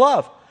Him in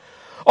love.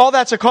 All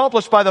that's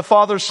accomplished by the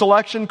Father's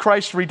selection,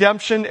 Christ's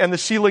redemption, and the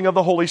sealing of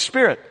the Holy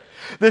Spirit.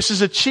 This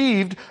is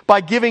achieved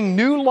by giving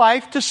new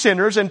life to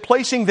sinners and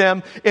placing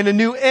them in a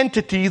new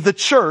entity, the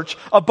church,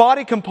 a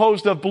body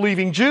composed of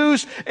believing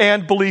Jews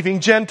and believing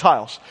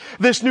Gentiles.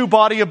 This new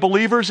body of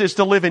believers is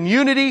to live in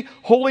unity,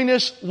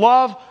 holiness,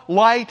 love,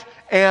 light,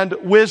 and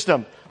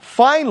wisdom.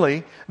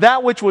 Finally,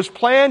 that which was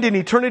planned in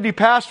eternity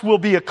past will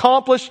be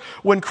accomplished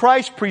when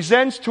Christ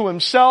presents to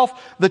himself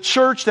the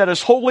church that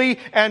is holy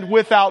and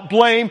without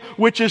blame,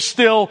 which is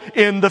still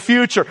in the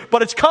future.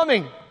 But it's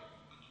coming.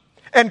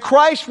 And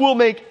Christ will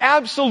make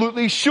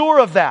absolutely sure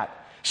of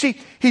that. See,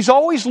 he's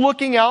always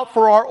looking out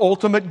for our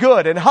ultimate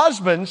good. And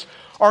husbands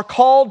are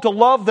called to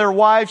love their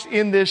wives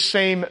in this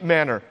same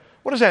manner.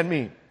 What does that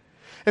mean?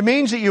 It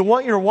means that you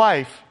want your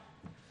wife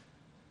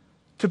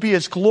to be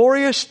as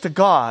glorious to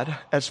God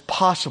as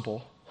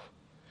possible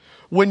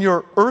when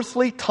your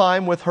earthly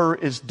time with her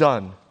is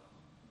done.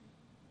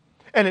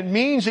 And it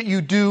means that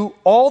you do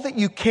all that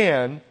you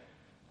can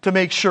to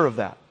make sure of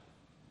that.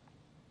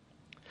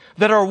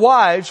 That our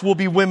wives will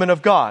be women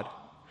of God,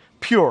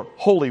 pure,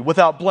 holy,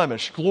 without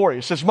blemish,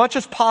 glorious, as much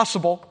as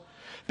possible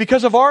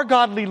because of our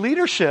godly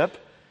leadership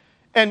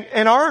and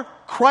our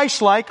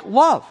Christ-like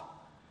love.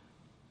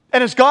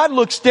 And as God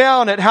looks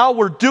down at how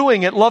we're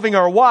doing at loving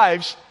our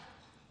wives,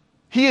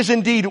 he is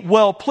indeed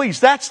well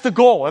pleased. That's the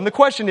goal. And the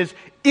question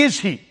is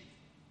he?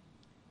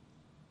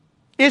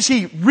 Is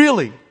he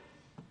really?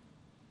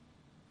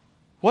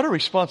 What a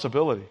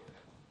responsibility.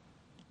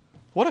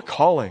 What a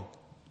calling.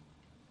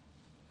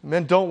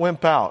 Men, don't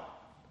wimp out.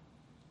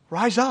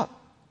 Rise up.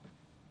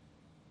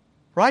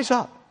 Rise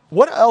up.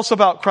 What else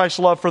about Christ's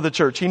love for the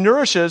church? He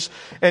nourishes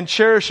and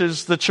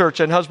cherishes the church,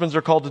 and husbands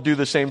are called to do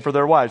the same for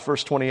their wives.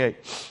 Verse 28.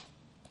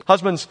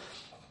 Husbands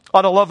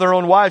ought to love their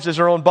own wives as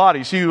their own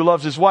bodies. He who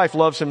loves his wife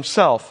loves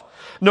himself.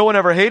 No one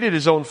ever hated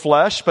his own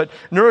flesh, but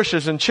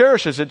nourishes and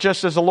cherishes it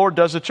just as the Lord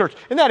does the church.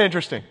 Isn't that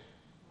interesting?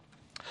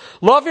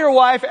 Love your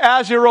wife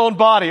as your own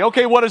body.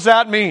 Okay, what does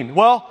that mean?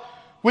 Well,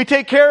 we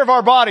take care of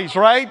our bodies,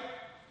 right?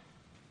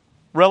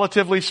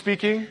 Relatively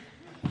speaking.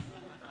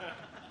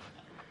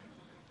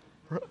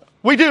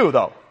 We do,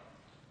 though.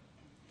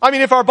 I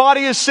mean, if our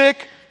body is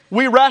sick,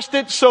 we rest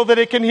it so that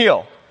it can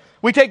heal.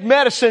 We take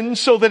medicine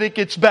so that it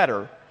gets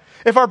better.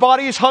 If our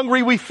body is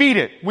hungry, we feed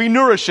it. We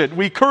nourish it.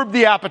 We curb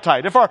the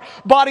appetite. If our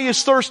body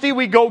is thirsty,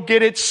 we go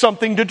get it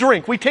something to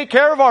drink. We take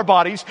care of our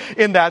bodies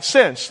in that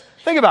sense.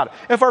 Think about it.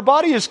 If our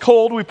body is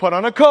cold, we put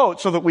on a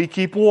coat so that we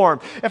keep warm.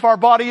 If our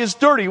body is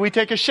dirty, we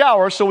take a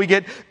shower so we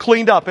get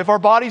cleaned up. If our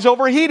body's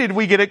overheated,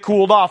 we get it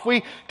cooled off.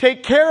 We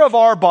take care of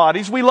our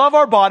bodies. We love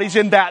our bodies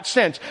in that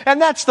sense.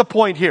 And that's the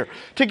point here.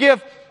 To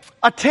give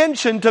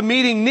attention to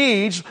meeting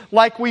needs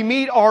like we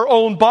meet our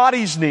own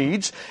body's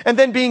needs, and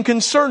then being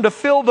concerned to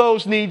fill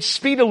those needs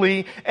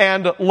speedily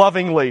and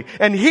lovingly.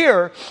 And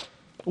here,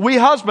 we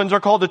husbands are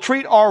called to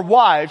treat our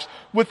wives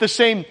with the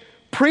same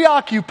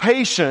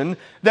preoccupation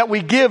that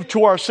we give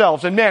to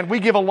ourselves. And man, we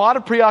give a lot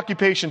of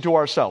preoccupation to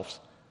ourselves.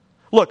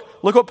 Look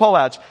what Paul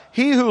adds.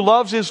 He who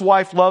loves his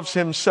wife loves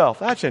himself.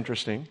 That's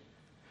interesting.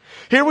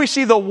 Here we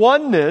see the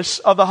oneness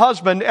of the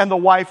husband and the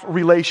wife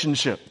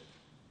relationship.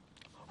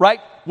 Right?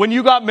 When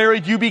you got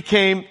married, you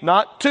became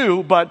not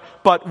two, but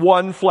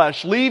one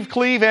flesh. Leave,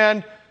 cleave,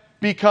 and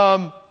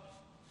become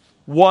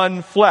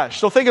one flesh.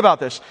 So think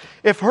about this.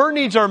 If her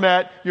needs are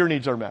met, your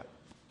needs are met.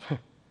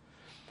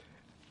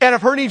 And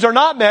if her needs are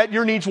not met,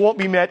 your needs won't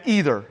be met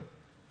either.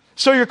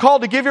 So you're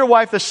called to give your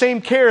wife the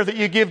same care that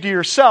you give to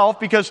yourself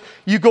because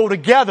you go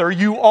together,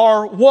 you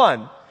are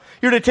one.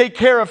 You're to take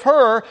care of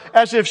her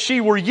as if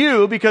she were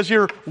you because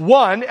you're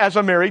one as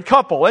a married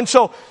couple. And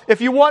so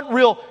if you want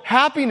real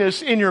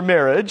happiness in your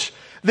marriage,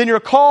 then your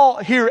call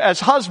here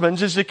as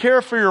husbands is to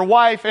care for your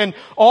wife and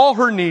all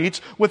her needs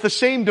with the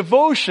same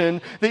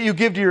devotion that you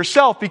give to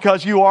yourself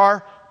because you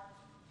are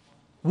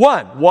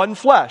one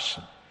flesh.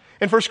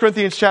 In 1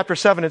 Corinthians chapter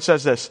 7 it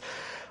says this,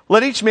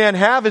 let each man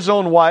have his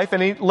own wife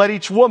and let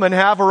each woman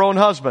have her own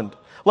husband.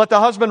 Let the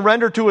husband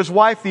render to his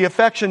wife the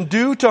affection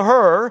due to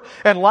her,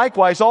 and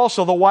likewise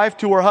also the wife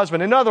to her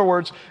husband. In other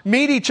words,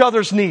 meet each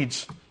other's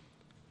needs.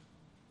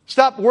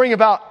 Stop worrying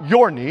about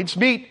your needs.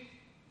 Meet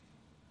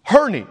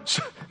her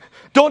needs.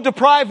 Don't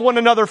deprive one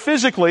another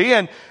physically,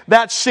 and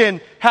that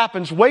sin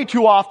happens way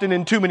too often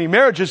in too many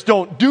marriages.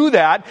 Don't do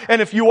that,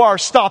 and if you are,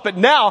 stop it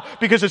now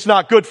because it's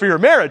not good for your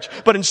marriage.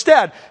 But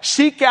instead,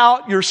 seek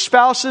out your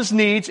spouse's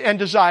needs and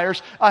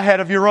desires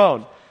ahead of your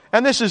own.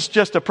 And this is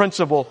just a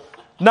principle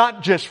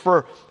not just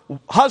for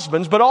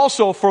husbands, but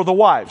also for the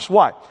wives.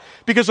 Why?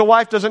 Because the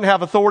wife doesn't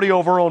have authority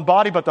over her own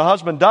body, but the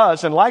husband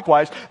does. And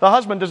likewise, the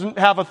husband doesn't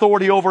have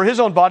authority over his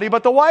own body,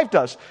 but the wife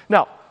does.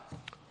 Now,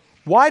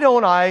 why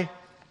don't I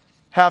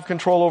have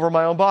control over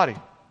my own body?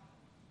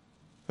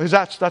 Because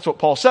that's what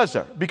Paul says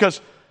there. Because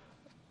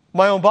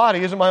my own body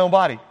isn't my own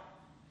body.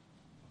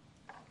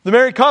 The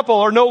married couple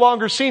are no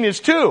longer seen as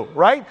two,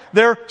 right?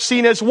 They're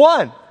seen as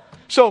one.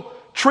 So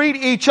treat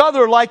each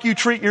other like you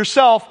treat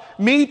yourself.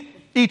 Meet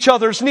each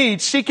other's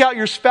needs. Seek out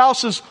your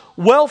spouse's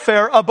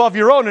welfare above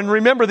your own. And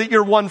remember that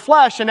you're one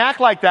flesh and act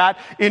like that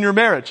in your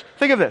marriage.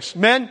 Think of this.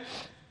 Men,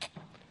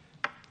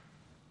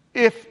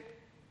 if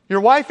your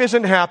wife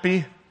isn't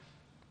happy,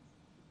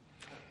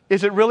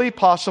 is it really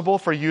possible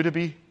for you to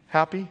be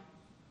happy?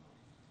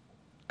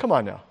 Come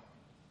on now.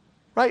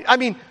 Right? I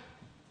mean,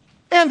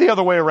 and the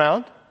other way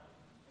around.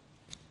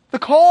 The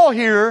call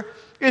here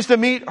is to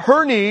meet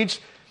her needs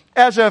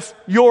as if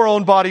your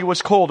own body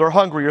was cold or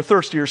hungry or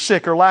thirsty or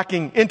sick or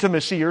lacking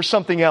intimacy or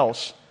something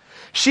else.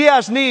 She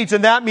has needs,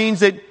 and that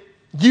means that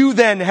you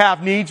then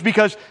have needs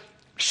because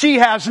she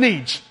has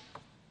needs,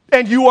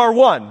 and you are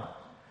one.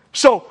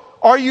 So,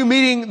 are you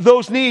meeting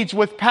those needs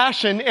with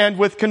passion and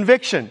with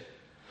conviction?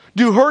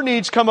 Do her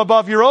needs come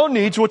above your own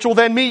needs, which will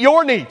then meet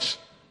your needs?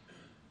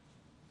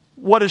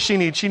 What does she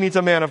need? She needs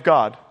a man of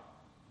God.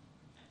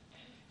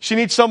 She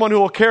needs someone who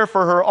will care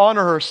for her,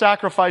 honor her,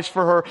 sacrifice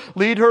for her,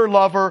 lead her,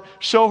 love her,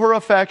 show her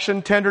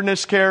affection,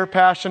 tenderness, care,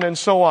 passion, and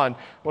so on.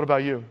 What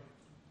about you?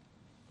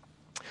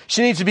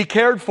 She needs to be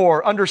cared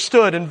for,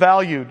 understood, and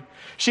valued.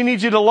 She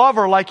needs you to love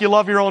her like you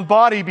love your own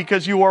body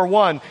because you are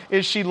one.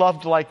 Is she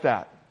loved like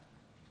that?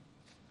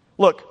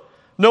 Look,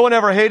 no one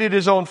ever hated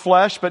his own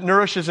flesh, but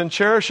nourishes and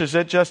cherishes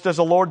it just as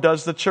the Lord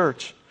does the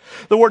church.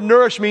 The word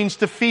nourish means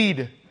to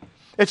feed.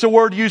 It's a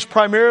word used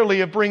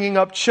primarily of bringing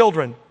up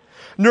children.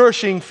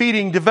 Nourishing,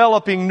 feeding,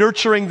 developing,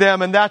 nurturing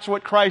them, and that's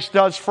what Christ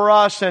does for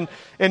us and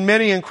in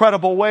many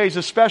incredible ways,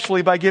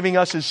 especially by giving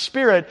us His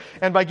Spirit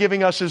and by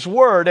giving us His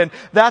Word. And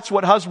that's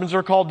what husbands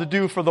are called to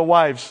do for the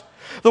wives.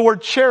 The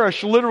word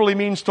cherish literally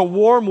means to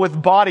warm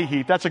with body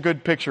heat. That's a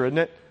good picture, isn't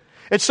it?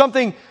 It's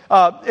something,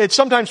 it's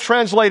sometimes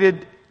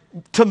translated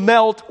to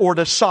melt or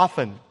to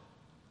soften.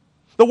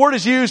 The word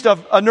is used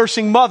of a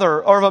nursing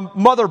mother or of a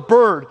mother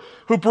bird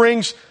who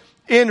brings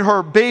in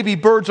her baby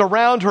birds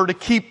around her to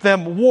keep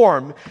them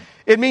warm.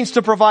 It means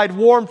to provide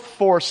warmth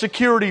for,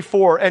 security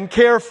for, and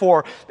care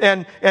for,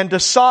 and to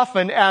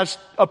soften as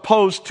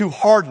opposed to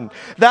harden.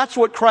 That's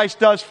what Christ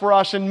does for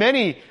us in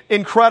many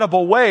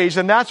incredible ways,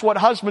 and that's what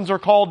husbands are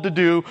called to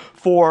do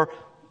for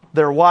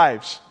their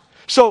wives.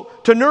 So,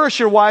 to nourish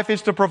your wife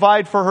is to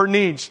provide for her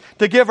needs,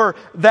 to give her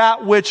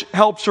that which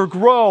helps her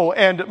grow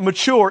and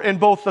mature in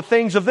both the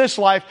things of this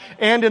life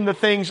and in the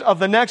things of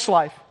the next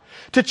life.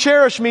 To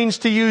cherish means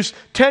to use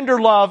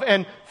tender love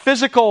and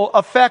physical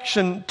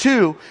affection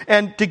to,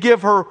 and to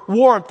give her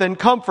warmth and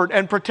comfort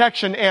and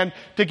protection and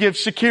to give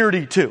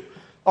security to.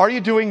 Are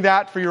you doing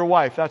that for your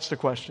wife? That's the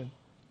question.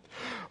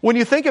 When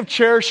you think of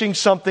cherishing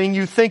something,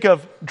 you think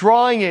of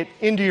drawing it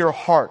into your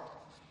heart,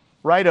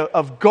 right?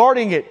 Of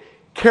guarding it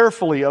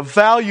carefully, of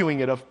valuing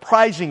it, of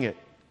prizing it.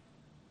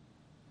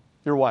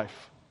 Your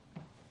wife.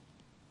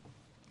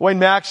 Wayne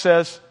Mack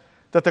says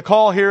that the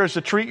call here is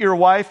to treat your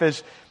wife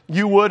as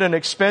you would an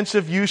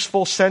expensive,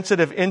 useful,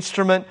 sensitive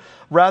instrument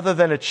rather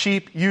than a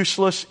cheap,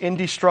 useless,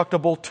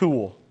 indestructible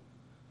tool.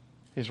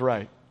 He's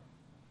right.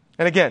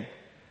 And again,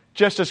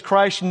 just as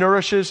Christ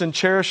nourishes and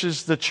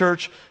cherishes the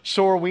church,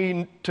 so are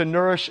we to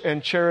nourish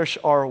and cherish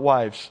our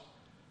wives.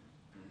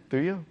 Do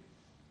you?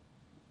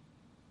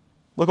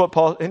 Look what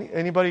Paul,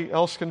 anybody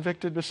else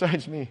convicted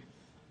besides me?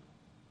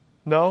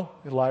 No?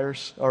 You're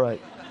liars. All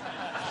right.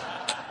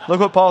 Look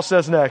what Paul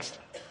says next.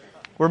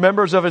 We're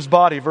members of His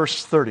body,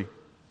 verse 30.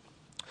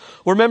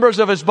 We're members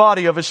of His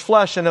body, of His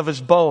flesh, and of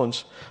His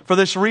bones. For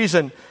this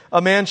reason,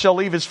 a man shall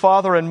leave his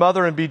father and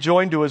mother and be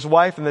joined to his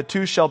wife, and the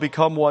two shall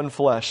become one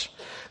flesh.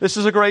 This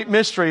is a great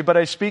mystery, but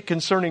I speak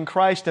concerning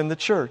Christ and the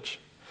church.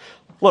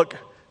 Look,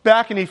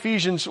 back in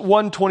Ephesians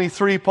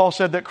 1:23, Paul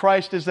said that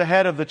Christ is the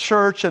head of the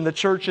church, and the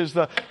church is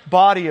the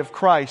body of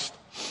Christ.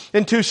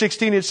 In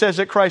 2:16, it says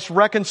that Christ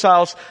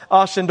reconciles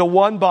us into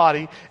one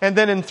body. And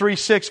then in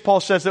 3:6, Paul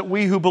says that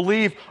we who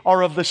believe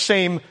are of the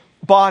same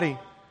body.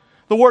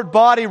 The word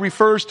body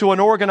refers to an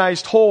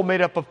organized whole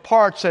made up of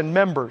parts and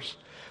members.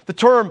 The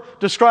term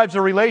describes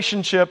a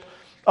relationship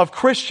of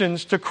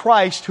Christians to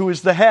Christ, who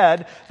is the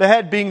head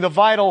being the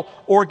vital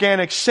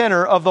organic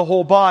center of the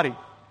whole body.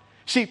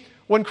 See,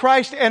 when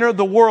Christ entered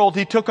the world,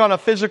 He took on a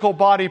physical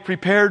body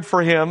prepared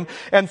for Him,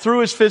 and through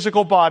His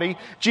physical body,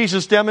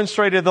 Jesus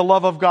demonstrated the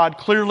love of God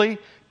clearly,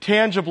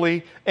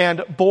 tangibly,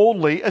 and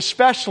boldly,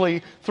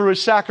 especially through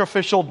His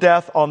sacrificial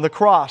death on the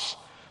cross.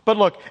 But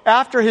look,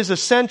 after His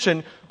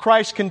ascension,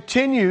 Christ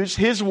continues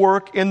His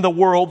work in the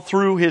world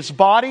through His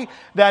body.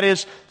 That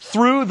is,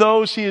 through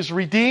those He has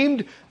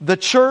redeemed, the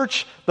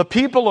church, the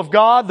people of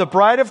God, the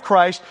bride of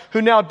Christ,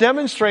 who now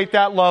demonstrate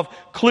that love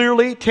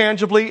clearly,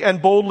 tangibly,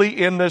 and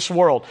boldly in this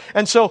world.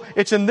 And so,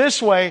 it's in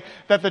this way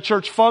that the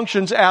church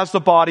functions as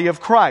the body of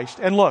Christ.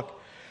 And look,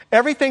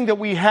 everything that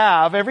we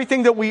have,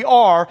 everything that we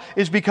are,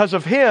 is because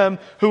of Him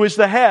who is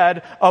the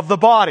head of the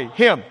body.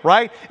 Him,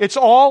 right? It's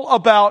all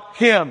about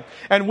Him.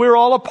 And we're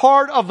all a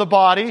part of the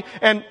body.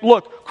 And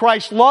look,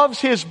 Christ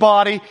loves His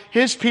body,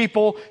 His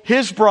people,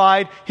 His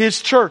bride,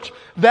 His church.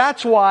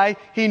 That's why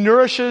He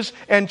nourishes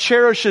and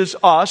cherishes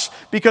us,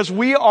 because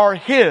we are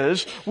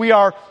His. We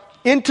are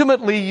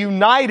intimately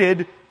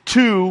united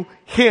to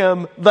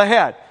Him, the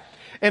head.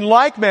 In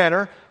like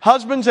manner,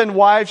 husbands and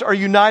wives are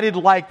united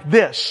like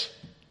this.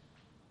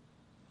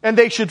 And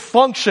they should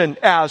function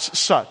as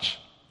such.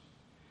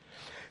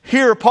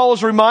 Here, Paul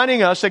is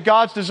reminding us that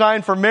God's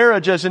design for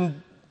marriage, as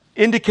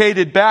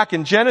indicated back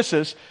in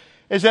Genesis,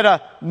 is that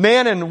a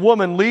man and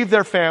woman leave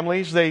their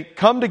families, they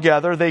come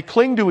together, they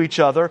cling to each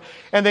other,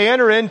 and they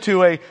enter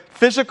into a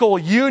physical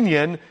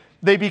union.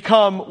 They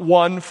become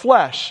one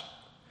flesh.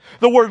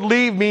 The word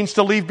leave means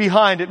to leave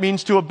behind. It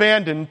means to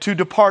abandon, to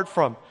depart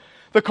from.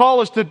 The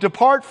call is to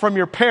depart from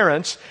your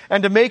parents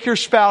and to make your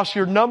spouse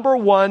your number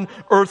one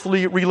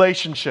earthly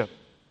relationship.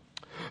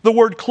 The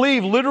word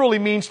cleave literally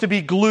means to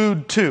be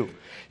glued to.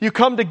 You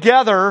come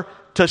together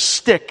to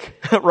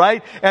stick,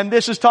 right? And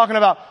this is talking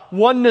about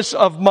oneness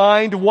of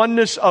mind,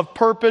 oneness of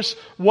purpose,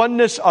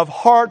 oneness of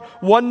heart,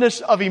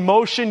 oneness of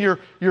emotion.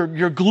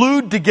 You're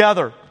glued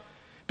together.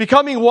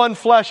 Becoming one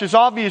flesh is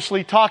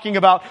obviously talking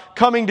about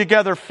coming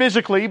together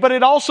physically, but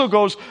it also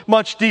goes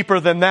much deeper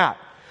than that.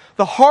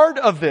 The heart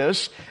of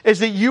this is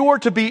that you are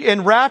to be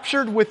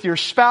enraptured with your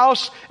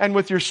spouse and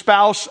with your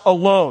spouse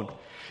alone.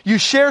 You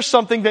share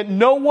something that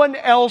no one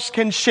else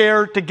can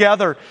share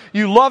together.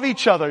 You love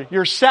each other.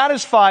 You're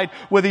satisfied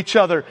with each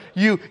other.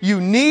 You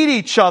need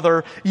each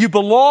other. You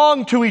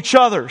belong to each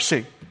other.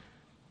 See,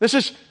 this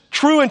is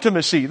true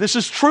intimacy. This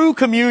is true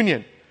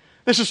communion.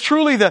 This is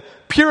truly the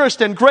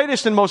purest and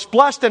greatest and most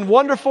blessed and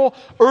wonderful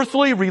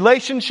earthly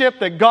relationship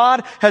that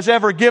God has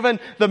ever given,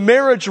 the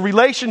marriage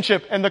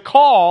relationship. And the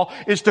call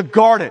is to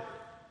guard it,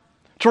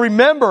 to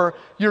remember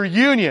your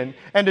union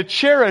and to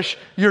cherish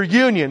your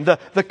union,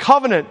 the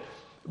covenant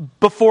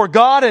before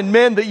God and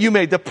men that you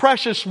made, the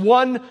precious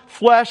one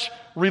flesh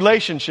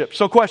relationship.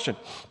 So question,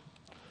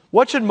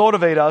 what should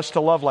motivate us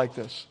to love like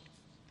this?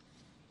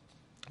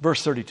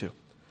 Verse 32.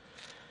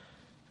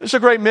 It's a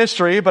great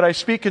mystery, but I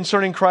speak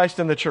concerning Christ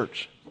and the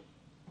church.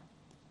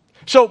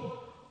 So,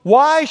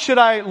 why should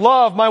I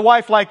love my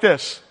wife like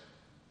this?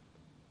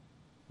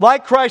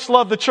 Like Christ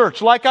loved the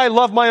church, like I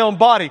love my own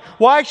body.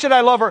 Why should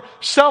I love her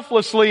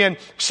selflessly and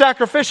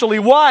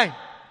sacrificially? Why?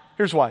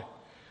 Here's why.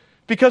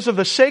 Because of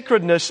the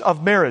sacredness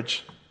of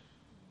marriage.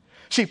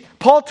 See,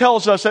 Paul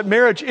tells us that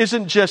marriage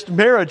isn't just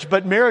marriage,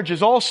 but marriage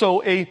is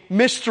also a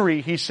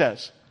mystery, he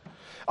says.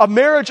 A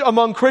marriage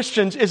among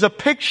Christians is a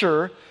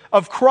picture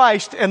of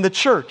Christ and the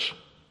church.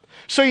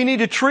 So you need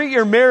to treat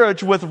your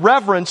marriage with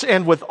reverence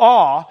and with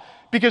awe,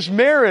 because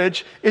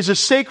marriage is a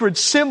sacred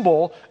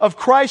symbol of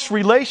Christ's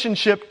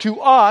relationship to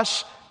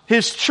us,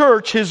 His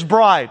church, His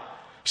bride.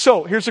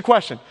 So here's the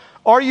question.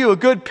 Are you a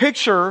good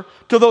picture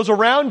to those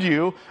around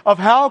you of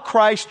how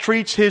Christ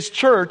treats His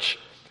church,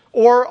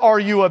 or are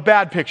you a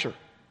bad picture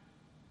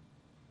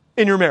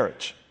in your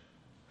marriage?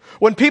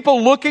 When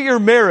people look at your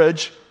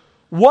marriage,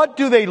 what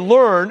do they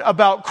learn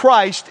about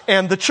Christ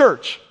and the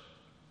church?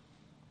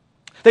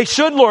 They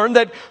should learn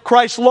that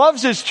Christ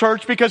loves His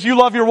church because you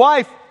love your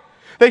wife.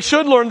 They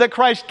should learn that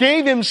Christ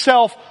gave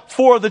Himself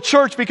for the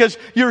church because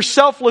you're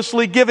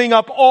selflessly giving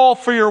up all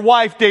for your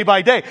wife day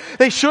by day.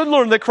 They should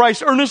learn that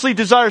Christ earnestly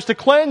desires to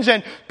cleanse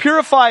and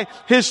purify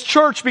His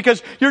church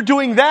because you're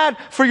doing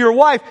that for your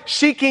wife,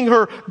 seeking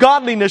her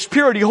godliness,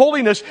 purity,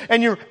 holiness,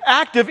 and you're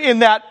active in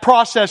that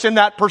process, in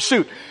that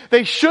pursuit.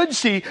 They should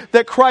see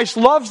that Christ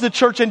loves the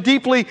church and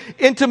deeply,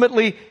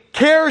 intimately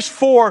cares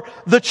for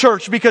the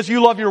church because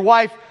you love your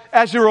wife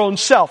as your own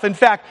self. In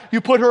fact,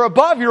 you put her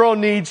above your own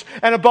needs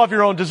and above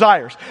your own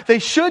desires. They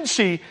should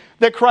see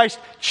that Christ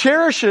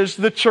cherishes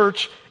the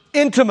church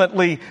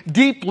intimately,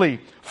 deeply,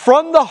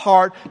 from the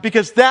heart,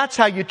 because that's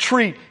how you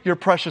treat your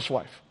precious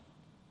wife.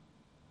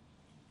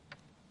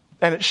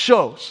 And it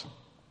shows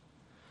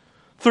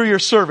through your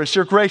service,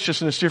 your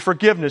graciousness, your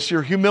forgiveness,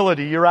 your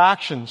humility, your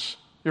actions,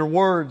 your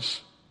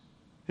words.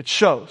 It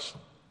shows.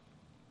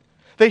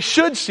 They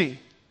should see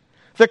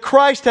that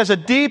Christ has a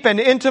deep and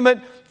intimate,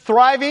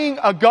 thriving,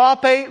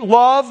 agape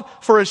love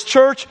for His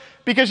church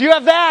because you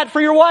have that for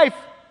your wife.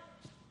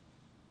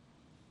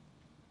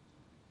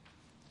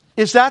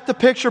 Is that the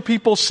picture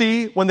people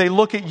see when they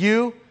look at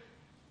you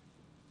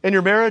in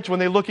your marriage, when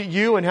they look at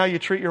you and how you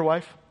treat your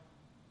wife?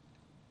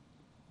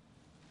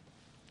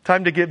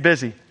 Time to get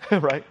busy,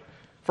 right?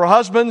 For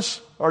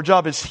husbands, our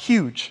job is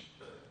huge.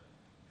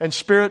 And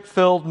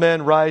Spirit-filled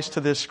men rise to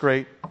this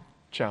great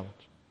challenge.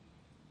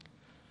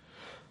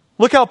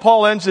 Look how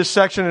Paul ends this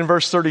section in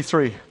verse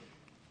 33.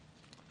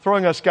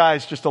 Throwing us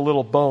guys just a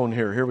little bone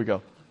here. Here we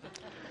go.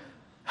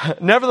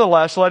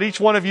 Nevertheless, let each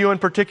one of you in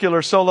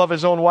particular so love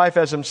his own wife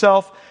as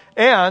himself,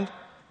 and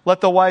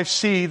let the wife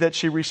see that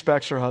she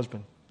respects her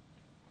husband.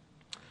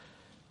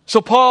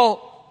 So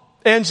Paul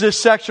ends this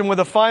section with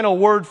a final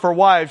word for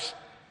wives.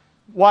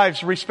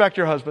 Wives, respect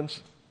your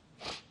husbands.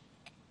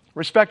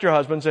 Respect your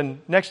husbands.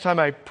 And next time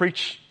I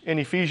preach in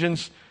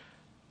Ephesians,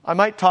 I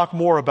might talk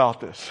more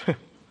about this.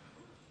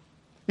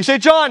 You say,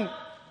 John,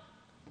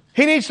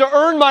 he needs to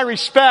earn my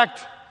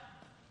respect.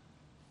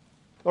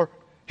 Or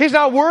he's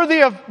not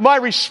worthy of my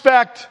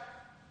respect.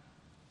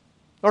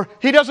 Or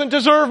he doesn't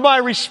deserve my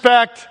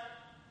respect.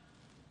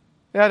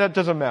 Yeah, that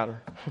doesn't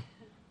matter.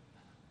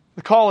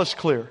 The call is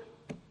clear.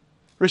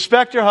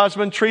 Respect your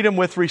husband. Treat him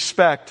with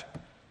respect.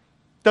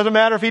 Doesn't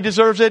matter if he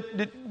deserves it.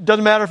 It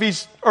doesn't matter if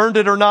he's earned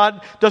it or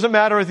not. Doesn't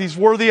matter if he's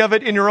worthy of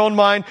it in your own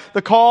mind.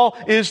 The call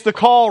is the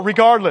call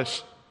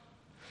regardless.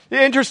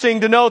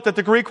 Interesting to note that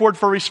the Greek word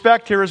for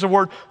respect here is a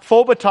word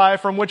phobetai,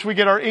 from which we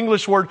get our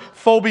English word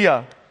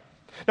phobia.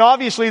 Now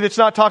obviously that's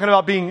not talking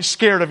about being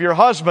scared of your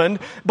husband,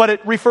 but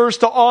it refers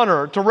to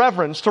honor, to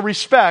reverence, to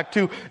respect,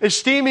 to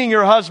esteeming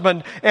your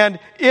husband, and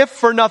if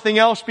for nothing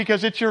else,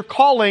 because it's your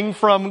calling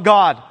from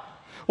God.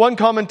 One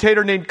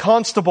commentator named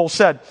Constable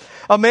said,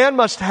 A man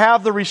must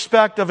have the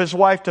respect of his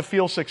wife to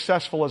feel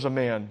successful as a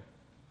man.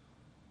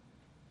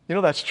 You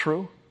know that's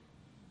true.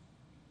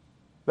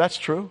 That's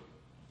true.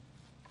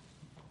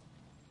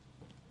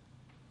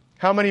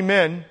 How many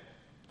men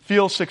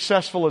feel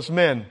successful as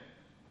men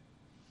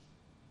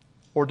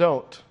or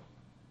don't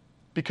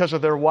because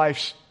of their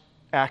wife's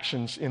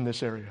actions in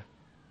this area?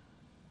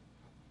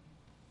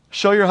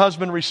 Show your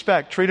husband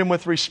respect. Treat him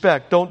with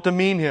respect. Don't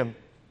demean him.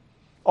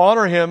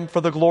 Honor him for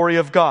the glory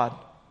of God.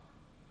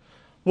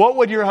 What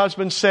would your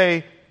husband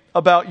say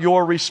about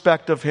your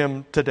respect of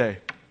him today?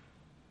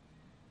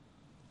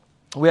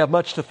 We have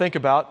much to think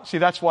about. See,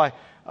 that's why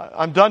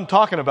I'm done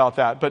talking about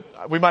that,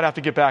 but we might have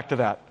to get back to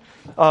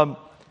that.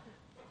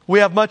 We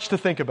have much to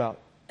think about.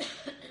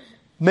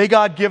 May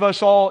God give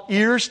us all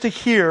ears to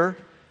hear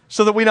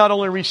so that we not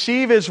only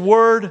receive His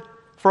word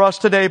for us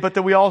today, but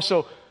that we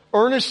also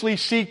earnestly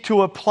seek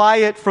to apply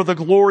it for the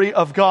glory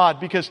of God,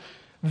 because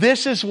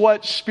this is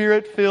what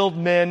Spirit-filled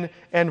men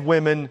and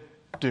women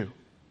do.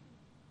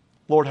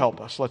 Lord,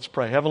 help us. Let's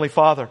pray. Heavenly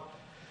Father,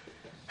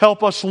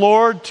 help us,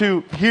 Lord,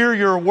 to hear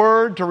your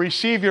word, to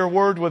receive your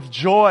word with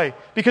joy,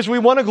 because we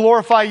want to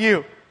glorify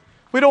you.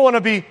 We don't want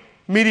to be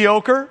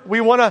mediocre. We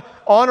want to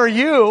honor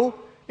you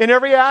in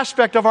every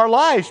aspect of our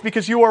lives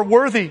because you are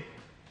worthy.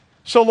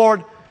 So,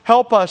 Lord,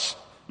 help us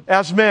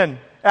as men,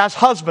 as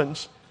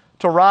husbands,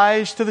 to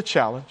rise to the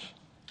challenge.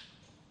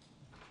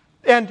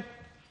 And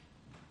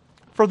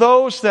for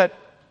those that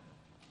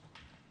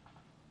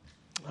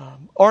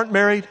aren't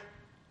married,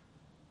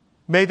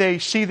 may they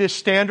see this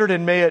standard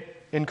and may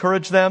it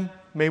encourage them.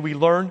 May we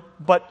learn.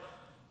 But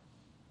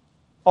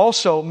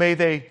also may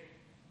they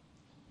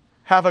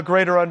have a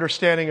greater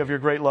understanding of your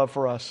great love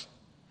for us.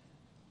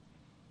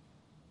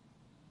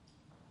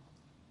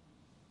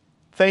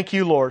 Thank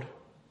you, Lord.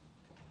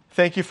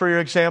 Thank you for your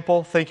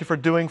example. Thank you for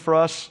doing for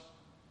us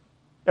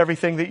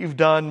everything that you've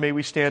done. May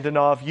we stand in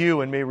awe of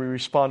you and may we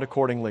respond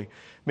accordingly.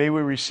 May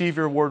we receive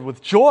your word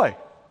with joy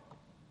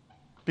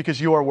because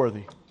you are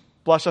worthy.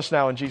 Bless us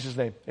now in Jesus'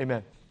 name.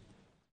 Amen.